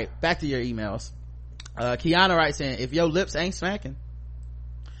all right, back to your emails. Kiana writes in, if your lips ain't smacking.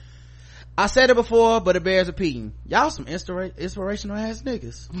 I said it before, but it bears repeating. Y'all some inspirational ass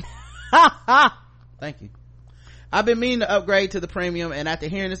niggas. Thank you. I've been meaning to upgrade to the premium, and after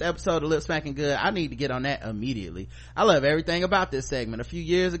hearing this episode of Lip Smacking Good, I need to get on that immediately. I love everything about this segment. A few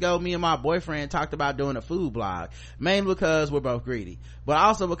years ago, me and my boyfriend talked about doing a food blog, mainly because we're both greedy, but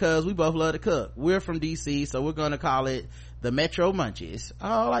also because we both love to cook. We're from DC, so we're going to call it the Metro Munchies. Oh,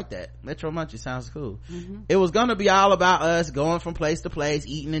 I like that. Metro Munchies sounds cool. It was gonna be all about us going from place to place,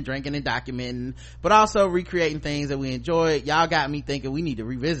 eating and drinking and documenting, but also recreating things that we enjoyed. Y'all got me thinking we need to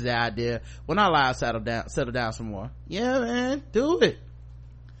revisit the idea when our lives settle down some more. Yeah, man, do it.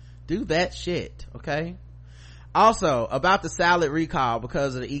 Do that shit, okay? Also, about the salad recall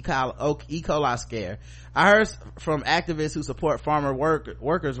because of the E. coli scare. I heard from activists who support farmer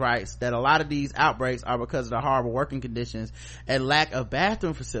workers' rights that a lot of these outbreaks are because of the horrible working conditions and lack of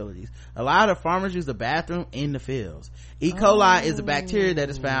bathroom facilities. A lot of farmers use the bathroom in the fields. E. coli is a bacteria that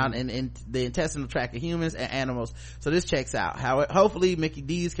is found in the intestinal tract of humans and animals, so this checks out. Hopefully Mickey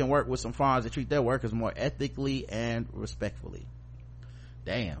D's can work with some farms that treat their workers more ethically and respectfully.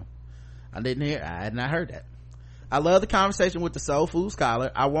 Damn, I had not heard that. I love the conversation with the soul food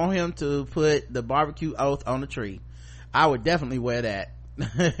scholar. I want him to put the barbecue oath on the tree. I would definitely wear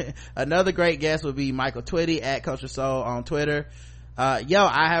that. Another great guest would be Michael Twitty at Culture Soul on Twitter. I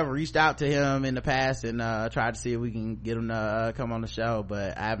have reached out to him in the past and tried to see if we can get him to come on the show,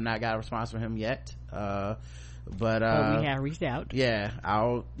 but I have not got a response from him yet. But we have reached out. Yeah,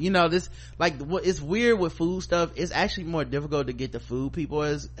 this, like, it's weird with food stuff. It's actually more difficult to get the food people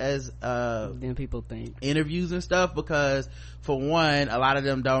as than people think, interviews and stuff, because for one, a lot of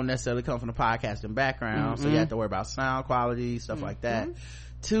them don't necessarily come from the podcasting background, so you have to worry about sound quality, stuff like that.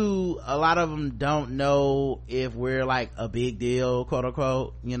 Two, a lot of them don't know if we're like a big deal, quote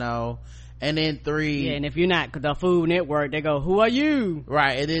unquote, and then three, and if you're not the Food Network, they go, who are you?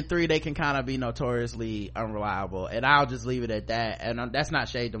 Right. And then three, they can kind of be notoriously unreliable, and I'll just leave it at that. And that's not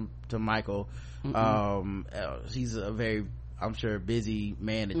shade to Michael. He's a very I'm sure busy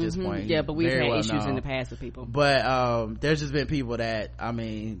man at this point. Yeah, but we've Very had well issues known. in the past with people. But there's just been people that, I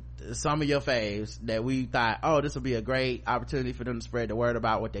mean, some of your faves that we thought, oh, this will be a great opportunity for them to spread the word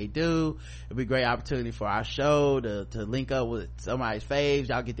about what they do. It'll be a great opportunity for our show to link up with somebody's faves.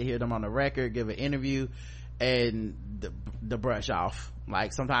 Y'all get to hear them on the record, give an interview, and the brush off.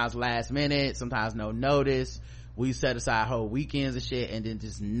 Like sometimes last minute, sometimes no notice. We set aside whole weekends and shit, and then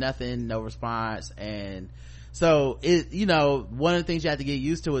just nothing, no response. And so it, you know, one of the things you have to get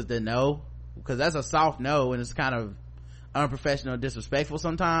used to is the no, because that's a soft no, and it's kind of unprofessional, disrespectful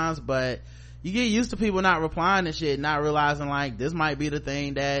sometimes. But you get used to people not replying to shit, not realizing like this might be the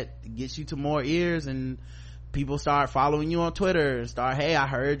thing that gets you to more ears, and people start following you on Twitter and start, hey, I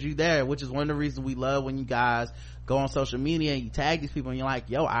heard you there, which is one of the reasons we love when you guys go on social media and you tag these people and you're like,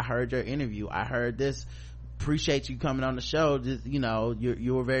 yo, I heard your interview, I heard this, appreciate you coming on the show, just, you know,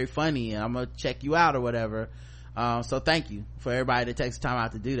 you were very funny and I'm gonna check you out or whatever. So thank you for everybody that takes the time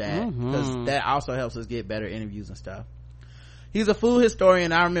out to do that, because that also helps us get better interviews and stuff. He's a food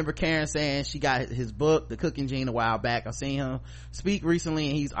historian. I remember Karen saying she got his book, The Cooking Gene, a while back. I've seen him speak recently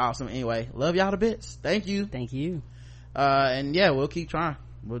and he's awesome. Anyway, love y'all to bits. Thank you. And yeah, we'll keep trying.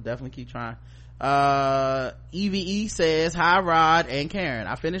 We'll definitely keep trying. EVE says, hi Rod and Karen,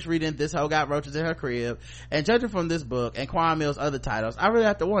 I finished reading This Hoe Got Roaches in Her Crib, and judging from this book and Quan Mill's other titles, I really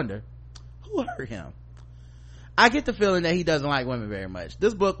have to wonder who hurt him. I get the feeling that he doesn't like women very much.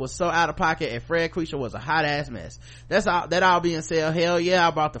 This book was so out of pocket, and Fred Quisha was a hot ass mess. That all being said, hell yeah,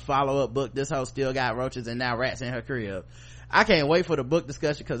 I bought the follow-up book, This Hoe Still Got Roaches and Now Rats in Her Crib. I can't wait for the book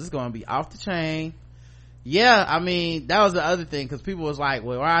discussion because it's going to be off the chain. Yeah, I mean, that was the other thing, because people was like,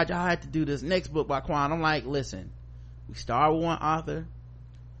 well, Rod, y'all have to do this next book by Quan. I'm like, listen, we start with one author,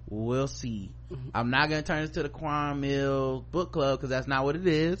 we'll see. I'm not gonna turn this to the Quan Mill book club, because that's not what it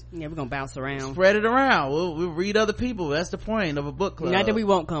is. Yeah, we're gonna bounce around, spread it around. We'll read other people. That's the point of a book club. Not that we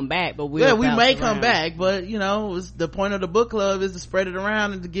won't come back, but we may come back, but you know, the point of the book club is to spread it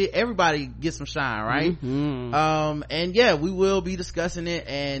around and to get everybody get some shine, right? And yeah, we will be discussing it,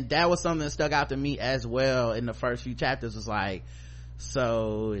 and that was something that stuck out to me as well in the first few chapters. Was like,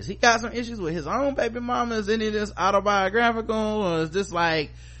 so is he got some issues with his own baby mama? Is any of this autobiographical, or is this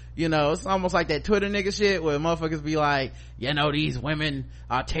like, you know, it's almost like that Twitter nigga shit where motherfuckers be like, you know, these women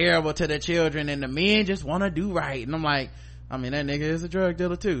are terrible to their children and the men just want to do right. And I'm like, I mean, that nigga is a drug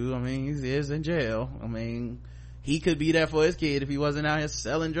dealer too. I mean, he is in jail. I mean, he could be there for his kid if he wasn't out here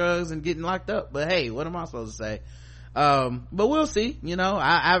selling drugs and getting locked up. But hey, what am I supposed to say? But we'll see. You know,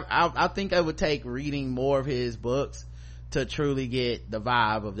 I think I would take reading more of his books to truly get the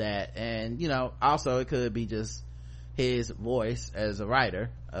vibe of that. And, you know, also it could be just his voice as a writer.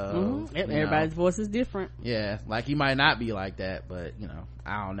 Everybody's voice is different. Yeah, like he might not be like that, but you know,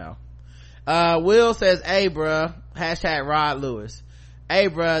 I don't know. Will says, hey bruh, hashtag Rod Lewis. Hey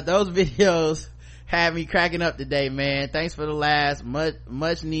bruh, those videos had me cracking up today, man. Thanks for the laughs,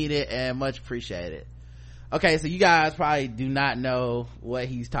 much needed and much appreciated. Okay, so you guys probably do not know what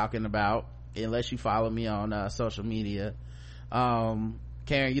he's talking about unless you follow me on social media. Karen,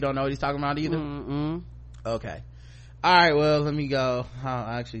 you don't know what he's talking about either? Okay, all right, well, let me go.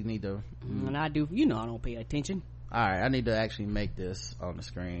 I actually need to, and I do, you know, I don't pay attention. All right, I need to actually make this on the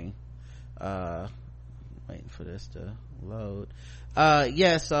screen. Waiting for this to load.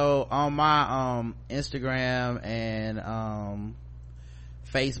 Yeah, so on my Instagram and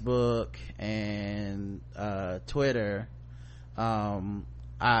Facebook and Twitter, I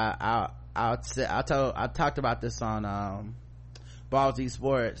talked about this on Ballsy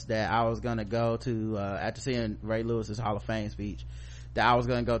Sports, that I was gonna go to after seeing Ray Lewis's Hall of Fame speech, that I was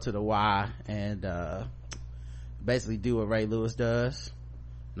gonna go to the Y and basically do what Ray Lewis does,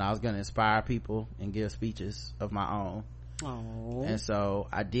 and I was gonna inspire people and give speeches of my own. Oh. And so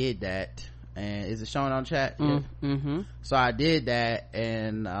I did that. And is it showing on chat? So I did that,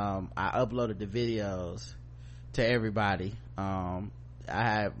 and I uploaded the videos to everybody. I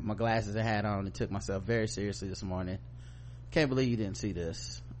had my glasses and hat on and took myself very seriously this morning. Can't believe you didn't see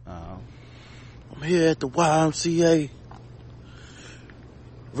this. I'm here at the YMCA,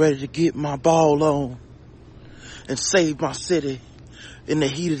 ready to get my ball on and save my city in the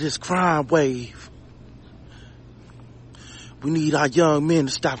heat of this crime wave. We need our young men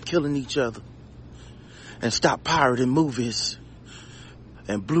to stop killing each other and stop pirating movies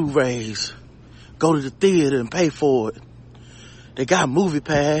and Blu-rays. Go to the theater and pay for it. They got Movie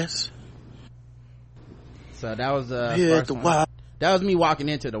Pass. So that was here at the Y. That was me walking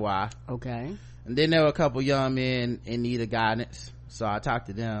into the Y. Okay. And then there were a couple young men in need of guidance, so I talked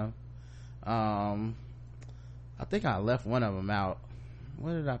to them. I think I left one of them out.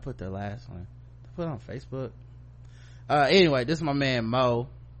 Where did I put the last one? I put it on Facebook. Anyway, this is my man Mo.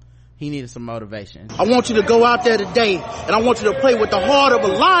 He needed some motivation. I want you to go out there today, and I want you to play with the heart of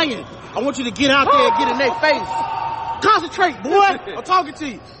a lion. I want you to get out there and get in their face. Concentrate, boy. I'm talking to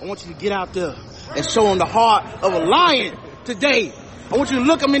you. I want you to get out there and show them the heart of a lion today. I want you to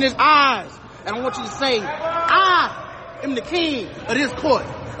look them in his eyes, and I want you to say, I am the king of this court,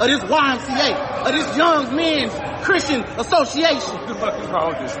 of this YMCA, of this Young Men's Christian Association. What the fuck is wrong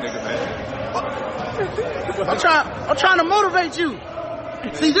with this nigga, man? I'm trying to motivate you.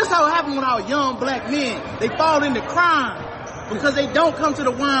 See, this how it happens with our young black men. They fall into crime because they don't come to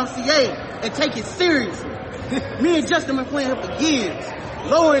the YMCA and take it seriously. Me and Justin been playing here for years,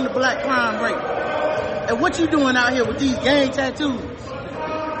 lowering the black crime rate. And what you doing out here with these gang tattoos?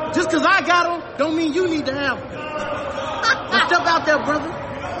 Just cause I got them, don't mean you need to have them. Step out there, brother.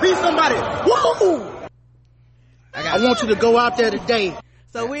 Be somebody. Woo! I want you to go out there today.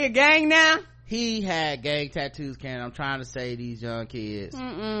 So we a gang now? He had gang tattoos, Ken. I'm trying to say these young kids.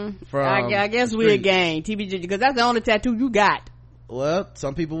 I guess we a gang, TBG, because that's the only tattoo you got. Well,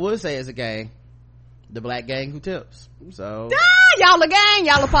 some people would say it's a gang. The black gang who tips. So y'all a gang.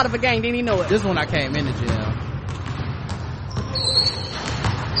 Y'all a part of a gang. Didn't even know it. This one I came in the gym.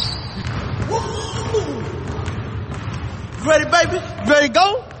 Ready, baby? Ready to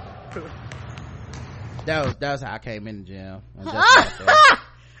go? That was how I came in the gym.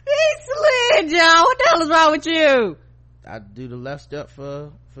 He slid, John. What the hell is wrong with you? I do the left step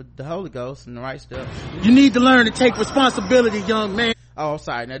for the Holy Ghost and the right step. You need to learn to take responsibility, young man. Oh,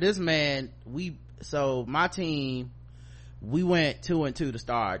 sorry. Now this man, my team, we went 2-2 to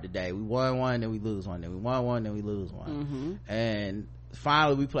start today. We won one, then we lose one, then we won one, then we lose one. And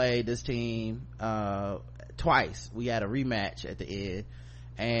finally we played this team twice. We had a rematch at the end,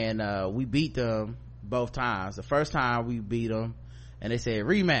 and we beat them both times. The first time we beat them, and they said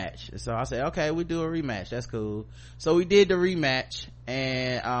rematch. So I said, okay, we do a rematch. That's cool. So we did the rematch,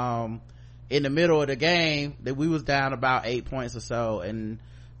 and in the middle of the game, that we was down about 8 points or so, and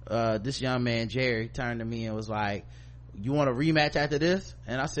this young man Jerry turned to me and was like, you want a rematch after this?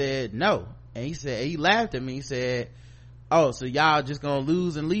 And I said no. And he laughed at me. He said, oh, so y'all just gonna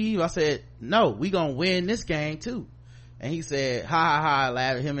lose and leave? I said, no, we gonna win this game too. And he said, ha ha ha. I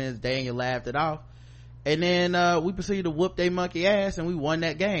laughed at him, and Daniel laughed it off. And then we proceeded to whoop they monkey ass, and we won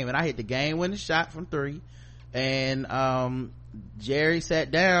that game. And I hit the game winning shot from 3, and Jerry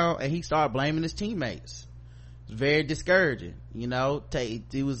sat down and he started blaming his teammates. It was very discouraging,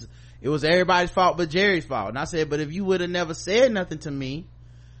 it was everybody's fault but Jerry's fault. And I said, but if you would have never said nothing to me,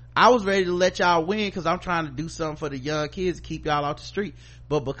 I was ready to let y'all win, because I'm trying to do something for the young kids to keep y'all off the street.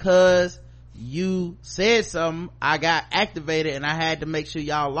 But because you said something, I got activated and I had to make sure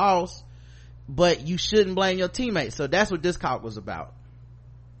y'all lost. But you shouldn't blame your teammates. So that's what this talk was about.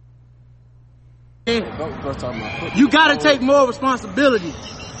 You gotta take more responsibility.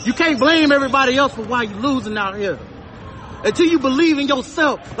 You can't blame everybody else for why you're losing out here. Until you believe in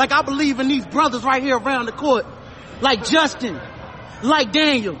yourself, like I believe in these brothers right here around the court, like Justin, like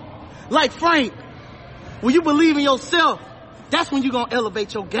Daniel, like Frank. When you believe in yourself, that's when you're gonna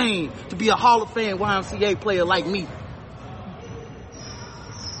elevate your game to be a Hall of Fame YMCA player like me.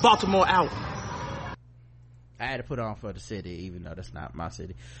 Baltimore out. I had to put on for the city, even though that's not my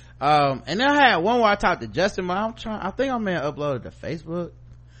city. And then I had one where I talked to Justin, but I think I'm gonna upload it to Facebook,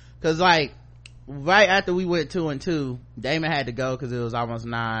 because like right after we went 2-2, Damon had to go because it was almost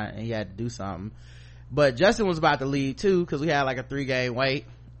 9 and he had to do something. But Justin was about to leave too, because we had like a 3-game wait,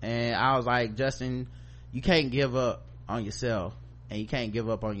 and I was like, Justin, you can't give up on yourself, and you can't give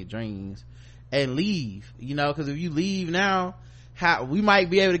up on your dreams and leave, because if you leave now, we might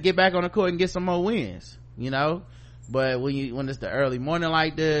be able to get back on the court and get some more wins, but when it's the early morning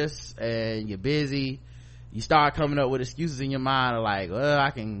like this and you're busy, you start coming up with excuses in your mind of like, well, I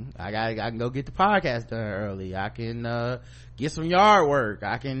can go get the podcast done early, I can get some yard work,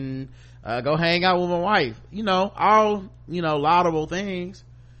 I can go hang out with my wife, all laudable things,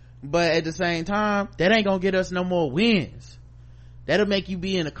 but at the same time, that ain't gonna get us no more wins. That'll make you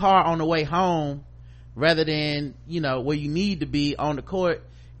be in the car on the way home rather than where you need to be on the court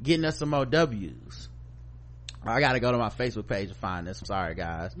getting us some more W's. I gotta go to my Facebook page to find this. I'm sorry,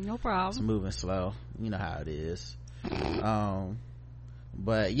 guys. No problem. It's moving slow. You know how it is.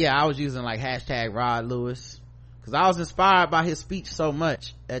 But yeah, I was using like hashtag Rod Lewis, because I was inspired by his speech so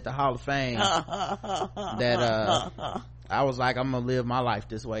much at the Hall of Fame that I was like, I'm gonna live my life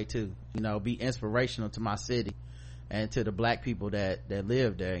this way too, be inspirational to my city and to the black people that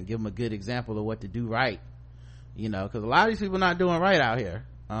live there, and give them a good example of what to do right, because a lot of these people not doing right out here.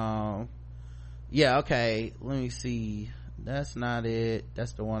 Yeah, okay, let me see, that's not it,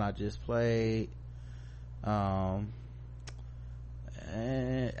 that's the one I just played.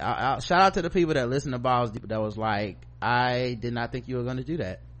 And shout out to the people that listen to Balls Deep that was like, I did not think you were gonna do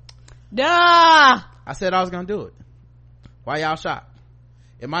that. Duh! I said I was gonna do it. Why y'all shocked?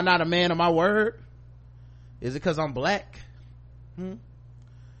 Am I not a man of my word? Is it because I'm black? You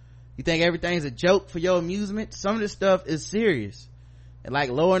think everything's a joke for your amusement? Some of this stuff is serious, and like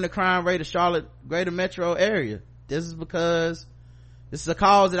lowering the crime rate of Charlotte greater metro area. This is because this is a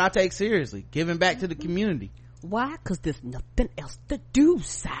cause that I take seriously, giving back to the community. Why? Because there's nothing else to do,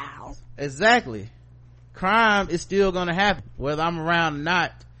 Sal. Exactly. Crime is still gonna happen whether I'm around or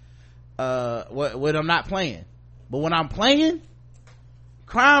not, when I'm not playing. But when I'm playing,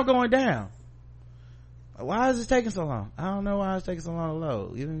 crime going down. Why is this taking so long? I don't know why it's taking so long to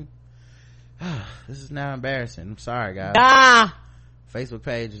load. Even this is now embarrassing. I'm sorry, guys. Facebook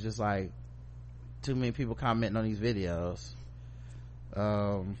page is just like too many people commenting on these videos.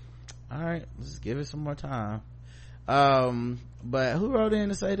 All right, let's give it some more time. But who wrote in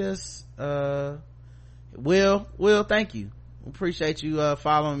to say this? Will, thank you. Appreciate you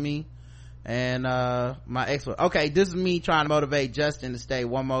following me and my expert. Okay, this is me trying to motivate Justin to stay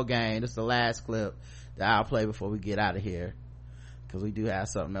one more game. This is the last clip that I'll play before we get out of here, because we do have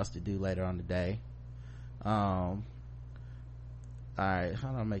something else to do later on today. All right, how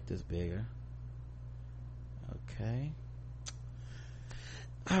do I make this bigger? Okay,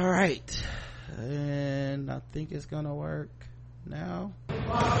 all right, and I think it's gonna work now.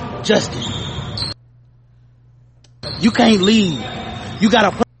 Justin, you can't leave. You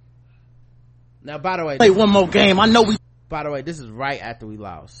gotta play. Now, by the way, Play one more game. I know we. By the way, this is right after we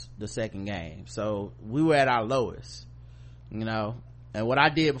lost the second game, so we were at our lowest, you know. And what I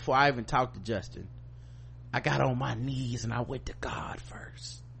did before I even talked to Justin, I got on my knees and I went to God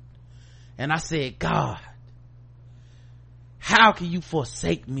first, and I said, God, how can you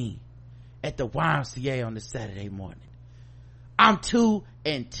forsake me at the YMCA on this Saturday morning? I'm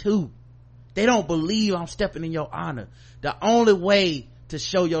 2-2. They don't believe I'm stepping in your honor. The only way to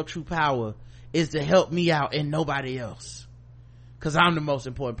show your true power is to help me out and nobody else, because I'm the most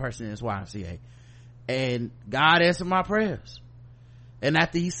important person in this YMCA. And God answered my prayers, and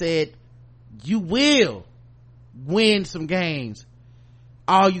after he said, you will win some games,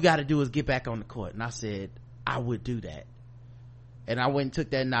 all you got to do is get back on the court. And I said I would do that, and I went and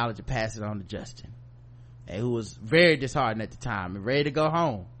took that knowledge and passed it on to Justin, and who was very disheartened at the time and ready to go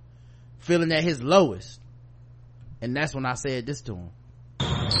home, feeling at his lowest. And that's when I said this to him: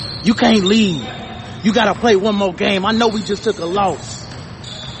 You can't leave. You gotta play one more game. I know we just took a loss,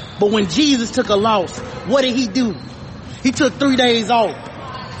 but when Jesus took a loss, what did he do? He took 3 days off,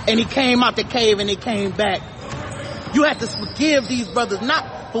 and he came out the cave and he came back. You have to forgive these brothers,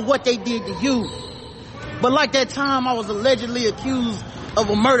 not for what they did to you, but like that time I was allegedly accused of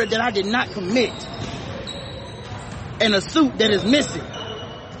a murder that I did not commit, and a suit that is missing.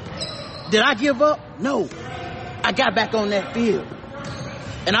 Did I give up? No. I got back on that field,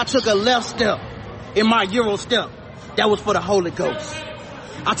 and I took a left step in my Euro step. That was for the Holy Ghost.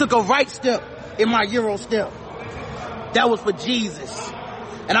 I took a right step in my Euro step. That was for Jesus.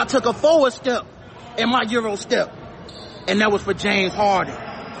 And I took a forward step in my Euro step, and that was for James Harden.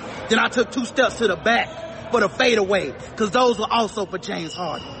 Then I took 2 steps to the back for the fadeaway, because those were also for James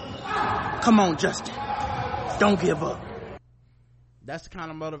Harden. Come on, Justin. Don't give up. That's the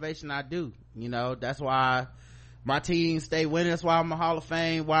kind of motivation I do, you know. That's why my team stay winning. That's why I'm a Hall of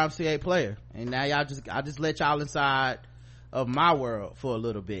Fame YMCA player. And now I just let y'all inside of my world for a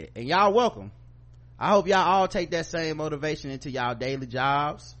little bit, and y'all welcome. I hope y'all all take that same motivation into y'all daily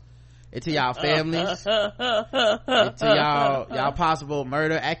jobs, into y'all families, into y'all possible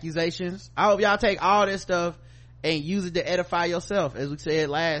murder accusations. I hope y'all take all this stuff and use it to edify yourself, as we said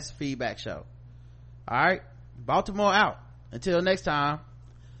last feedback show. All right, Baltimore out. Until next time,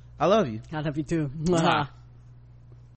 I love you. I love you too.